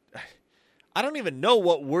Oklahoma's – I don't even know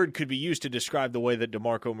what word could be used to describe the way that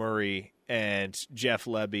DeMarco Murray and Jeff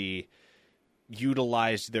Lebby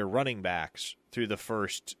utilized their running backs through the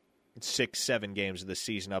first 6-7 games of the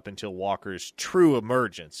season up until Walker's true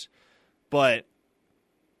emergence. But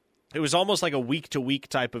it was almost like a week-to-week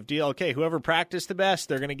type of deal. Okay, whoever practiced the best,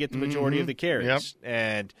 they're going to get the majority of the carries. Yep.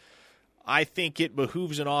 And I think it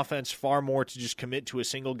behooves an offense far more to just commit to a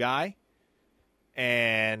single guy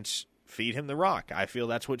and feed him the rock. I feel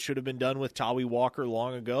that's what should have been done with Tawi Walker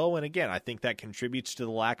long ago. And again, I think that contributes to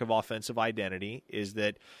the lack of offensive identity is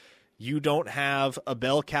that you don't have a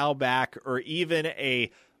bell cow back or even a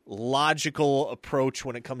logical approach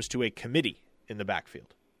when it comes to a committee in the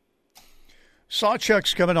backfield.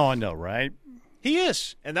 Sawchuck's coming on, though, right? He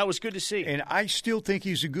is, and that was good to see. And I still think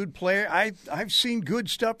he's a good player. I've seen good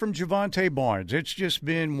stuff from Javonte Barnes. It's just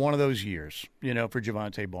been one of those years, for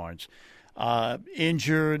Javonte Barnes.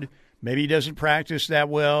 Injured. Maybe he doesn't practice that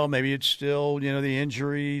well. Maybe it's still, the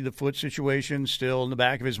injury, the foot situation still in the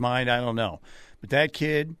back of his mind. I don't know. But that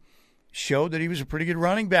kid showed that he was a pretty good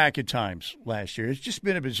running back at times last year. It's just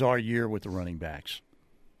been a bizarre year with the running backs.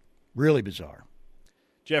 Really bizarre.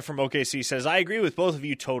 Jeff from OKC says, I agree with both of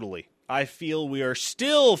you totally. I feel we are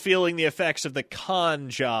still feeling the effects of the con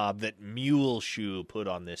job that Muleshoe put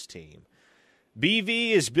on this team.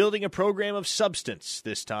 BV is building a program of substance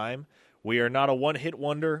this time. We are not a one-hit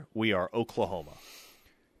wonder. We are Oklahoma.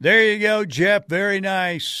 There you go, Jeff. Very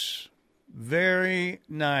nice. Very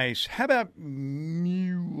nice. How about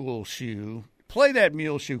Muleshoe? Play that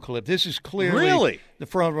Muleshoe clip. This is clearly the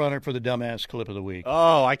front runner for the dumbass clip of the week.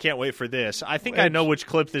 Oh, I can't wait for this. I think I know which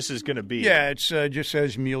clip this is going to be. Yeah, it just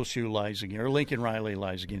says Muleshoe lies again, or Lincoln Riley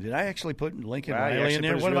lies again. Did I actually put Lincoln Riley in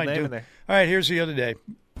there? What am I doing? All right, here's the other day.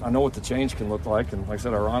 I know what the change can look like, and like I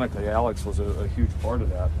said, ironically, Alex was a huge part of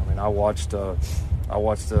that. I mean, I watched a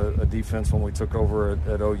defense when we took over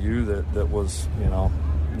at OU that was,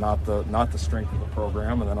 not the strength of the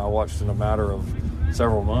program, and then I watched in a matter of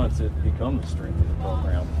several months it become the strength of the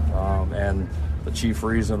program. And the chief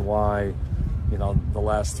reason why, the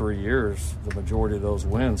last 3 years, the majority of those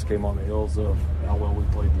wins came on the heels of how well we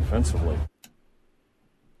played defensively.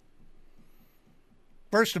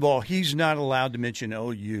 First of all, he's not allowed to mention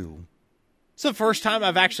OU. It's the first time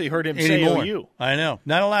I've actually heard him anymore. say OU. I know.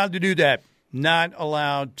 Not allowed to do that. Not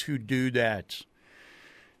allowed to do that.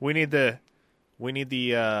 We need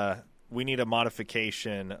a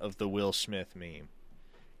modification of the Will Smith meme.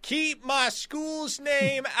 Keep my school's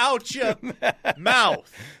name out your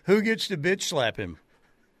mouth. Who gets to bitch slap him?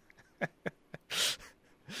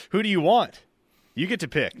 Who do you want? You get to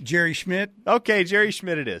pick. Jerry Schmidt? Okay, Jerry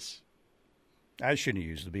Schmidt it is. I shouldn't have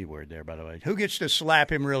used the B word there, by the way. Who gets to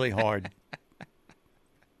slap him really hard?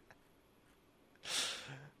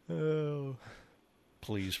 Oh.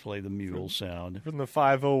 Please play the mule sound. From the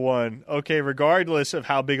 501. Okay, regardless of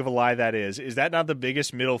how big of a lie that is that not the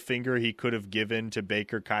biggest middle finger he could have given to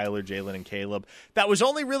Baker, Kyler, Jalen, and Caleb? That was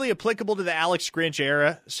only really applicable to the Alex Grinch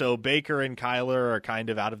era, so Baker and Kyler are kind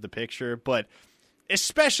of out of the picture, but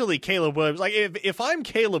especially Caleb Williams. Like, if I'm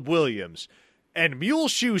Caleb Williams and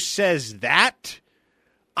Muleshoe says that,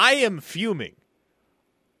 I am fuming.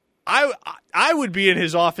 I would be in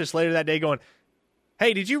his office later that day going,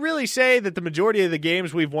 hey, did you really say that the majority of the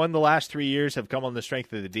games we've won the last 3 years have come on the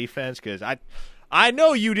strength of the defense? Because I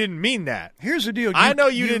know you didn't mean that. Here's the deal. I know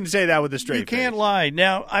you didn't say that with a straight face. You can't lie.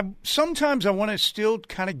 Now, sometimes I want to still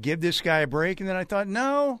kind of give this guy a break, and then I thought,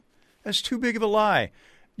 no, that's too big of a lie.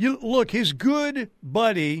 Look, his good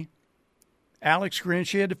buddy, Alex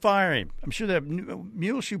Grinch, he had to fire him. I'm sure that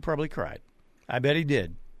Muleshoe probably cried. I bet he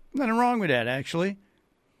did. Nothing wrong with that, actually,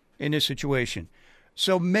 in this situation.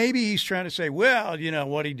 So maybe he's trying to say, well,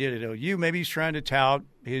 what he did at OU. Maybe he's trying to tout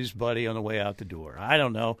his buddy on the way out the door. I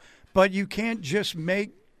don't know. But you can't just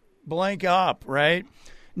make blank up, right?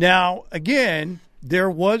 Now, again, there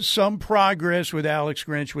was some progress with Alex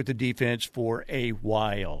Grinch with the defense for a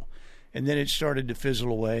while. And then it started to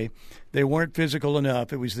fizzle away. They weren't physical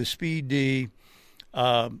enough. It was the speed D,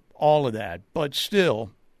 all of that. But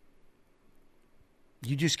still,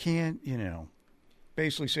 you just can't,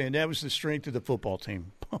 basically saying that was the strength of the football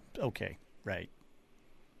team. Okay, right.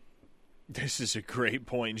 This is a great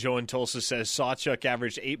point. Joe in Tulsa says Sawchuk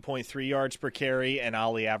averaged 8.3 yards per carry and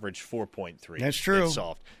Ollie averaged 4.3. That's true. It's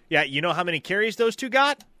soft. Yeah, you know how many carries those two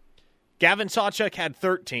got? Gavin Sawchuk had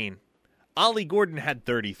 13. Ollie Gordon had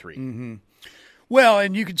 33. Mm-hmm. Well,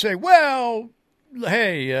 and you could say, well,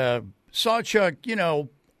 hey, Sawchuk,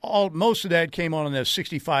 most of that came on a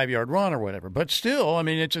 65-yard run or whatever. But still,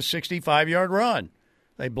 it's a 65-yard run.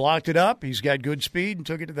 They blocked it up. He's got good speed and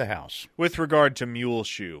took it to the house. With regard to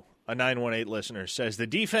Muleshoe, a 918 listener says the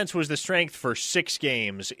defense was the strength for 6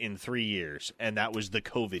 games in 3 years, and that was the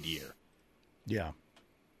COVID year. Yeah.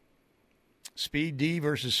 Speed D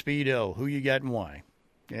versus Speed O. Who you got and why?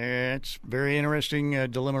 Yeah, it's very interesting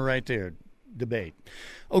dilemma right there. Debate.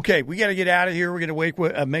 Okay, we got to get out of here. We're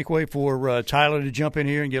going to make way for Tyler to jump in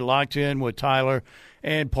here and get locked in with Tyler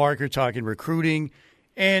and Parker talking recruiting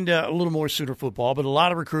and a little more Sooner football, but a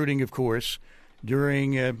lot of recruiting, of course,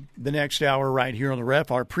 during the next hour right here on the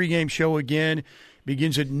Ref. Our pregame show again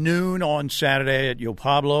begins at noon on Saturday at Yo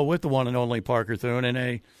Pablo with the one and only Parker Thune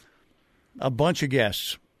and a bunch of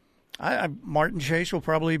guests. Martin Chase will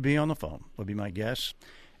probably be on the phone, would be my guess.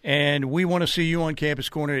 And we want to see you on Campus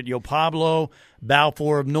Corner at Yo Pablo,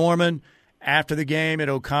 Balfour of Norman, after the game at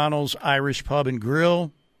O'Connell's Irish Pub and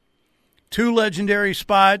Grill. 2 legendary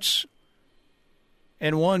spots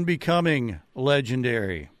and 1 becoming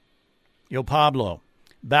legendary. Yo Pablo,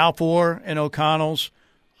 Balfour, and O'Connell's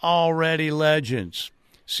already legends.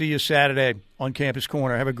 See you Saturday on Campus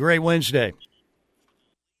Corner. Have a great Wednesday.